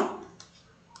கண்டுபிடிக்கணும்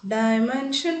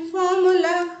டைமென்ஷன்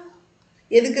ஃபார்முலா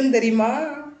எதுக்குன்னு தெரியுமா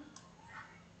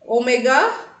omega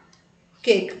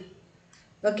cake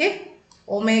okay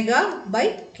omega by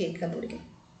cake கண்டுபிடிக்கணும்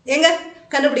எங்க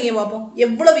கண்டுபிடிங்க பாப்போம்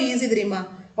எவ்வளவு ஈஸி தெரியுமா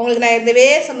உங்களுக்கு நான் இதுவே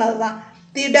சொன்னதுதான்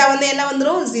தீட்டா வந்து என்ன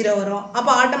வந்துரும் 0 வரும் அப்ப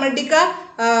ஆட்டோமேட்டிக்கா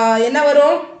என்ன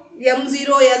வரும் m0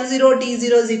 l0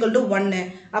 t0 1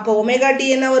 அப்ப ஒமேகா t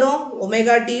என்ன வரும்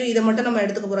ஒமேகா t இத மட்டும் நம்ம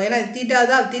எடுத்துக்க போறோம் ஏனா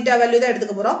தீட்டா வேல்யூ தான்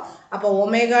எடுத்துக்க போறோம் அப்ப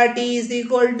ஒமேகா t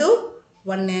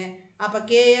 1 அப்ப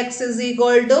kx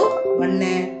 1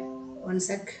 1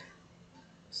 sec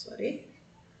sorry.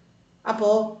 அப்போ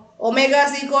omega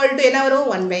is equal to என்ன வரும்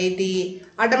 1 by t.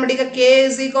 ஆட்டோமேட்டிக்கா k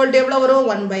is equal to எவ்வளவு வரும்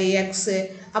 1 by x.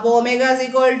 அப்போ omega is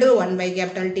equal to 1 by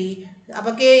capital T.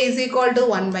 அப்போ k is equal to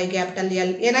 1 by capital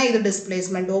L. ஏன்னா இது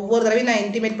displacement. ஒவ்வொரு தடவையும் நான்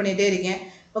இன்டிமேட் பண்ணிட்டே இருக்கேன்.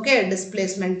 Okay,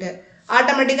 displacement.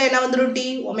 ஆட்டோமேட்டிக்கா என்ன வந்துரும் t?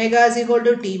 omega is equal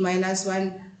to t minus 1.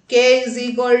 k is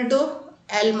equal to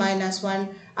L minus 1.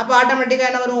 அப்போ ஆட்டோமேட்டிக்கா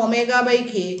என்ன வரும்? omega by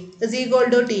k is equal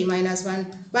to t minus 1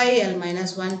 by L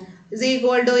minus 1 is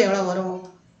equal to எவ்வளவு வரும்?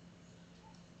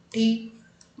 t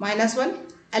minus 1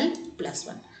 L plus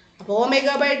 1. அப்போ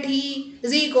omega by t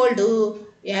is equal to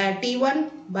t1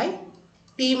 by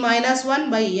t minus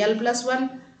 1 by L plus 1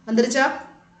 வந்துருச்சா?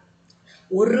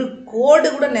 ஒரு கோடு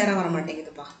கூட நேரம் வர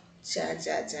மாட்டேங்குதுப்பா.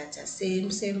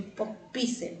 Same puppy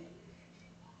same.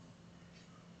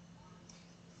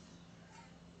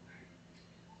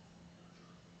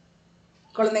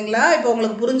 குழந்தைங்களா, இப்போ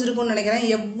உங்களுக்கு புரிஞ்சிருக்கும்னு நினைக்கிறேன்.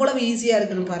 எவ்வளவு ஈஸியா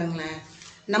இருக்குன்னு பாருங்களேன்.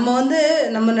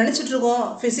 நம்ம நினைச்சிட்டு இருக்கோம்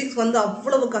பிசிக்ஸ்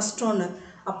அவ்வளவு கஷ்டம்னு.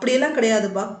 அப்படியெல்லாம்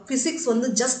கிடையாதுப்பா. பிசிக்ஸ்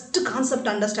ஜஸ்ட்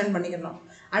கான்செப்ட் அண்டர்ஸ்டாண்ட் பண்ணிக்கணும்.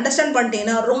 அண்டர்ஸ்டாண்ட்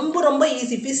பண்ணிட்டீங்கன்னா ரொம்ப ரொம்ப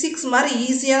ஈஸி. பிசிக்ஸ் மாதிரி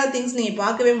ஈஸியான திங்ஸ் நீங்கள்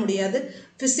பார்க்கவே முடியாது.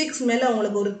 பிசிக்ஸ் மேலே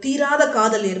உங்களுக்கு ஒரு தீராத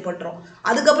காதல் ஏற்பட்டுரும்.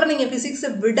 அதுக்கப்புறம் நீங்கள் பிசிக்ஸை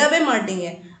விடவே மாட்டீங்க.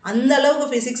 அந்த அளவுக்கு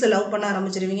பிசிக்ஸை லவ் பண்ண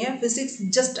ஆரம்பிச்சிருவீங்க. பிசிக்ஸ்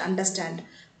ஜஸ்ட் அண்டர்ஸ்டாண்ட்,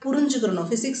 புரிஞ்சுக்கணும்.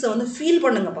 பிசிக்ஸை ஃபீல்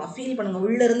பண்ணுங்கப்பா. ஃபீல் பண்ணுங்க,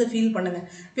 உள்ள இருந்து ஃபீல் பண்ணுங்க.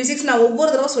 பிசிக்ஸ் நான் ஒவ்வொரு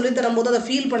தடவை சொல்லி தரும்போது அதை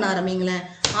ஃபீல் பண்ண ஆரம்பிங்களேன்.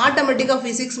 ஆட்டோமேட்டிக்காக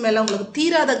பிசிக்ஸ் மேலே உங்களுக்கு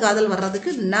தீராத காதல்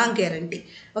வர்றதுக்கு நான் கேரண்டி.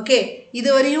 ஓகே,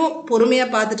 இதுவரையும்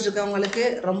பொறுமையாக பார்த்துட்டு இருக்கவங்களுக்கு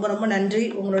ரொம்ப ரொம்ப நன்றி.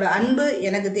 உங்களோட அன்பு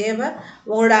எனக்கு தேவை.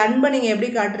 உங்களோட அன்பை நீங்கள்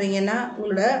எப்படி காட்டுறீங்கன்னா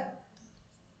உங்களோட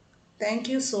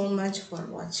தேங்க்யூ ஸோ மச் ஃபார்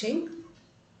வாட்சிங்.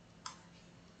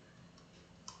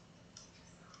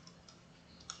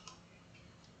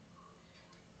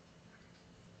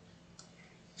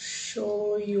 Show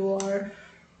your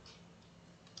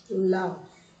love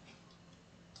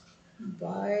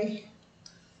by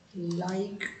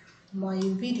like my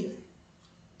video.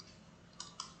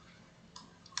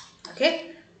 Okay,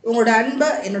 உங்களோட அன்பை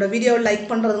என்னோட வீடியோவை லைக்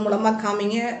பண்ணுறது மூலமாக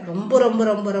காமிங்க. ரொம்ப ரொம்ப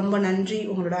ரொம்ப ரொம்ப நன்றி.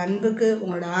 உங்களோட அன்புக்கு,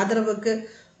 உங்களோட ஆதரவுக்கு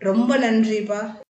ரொம்ப நன்றிப்பா.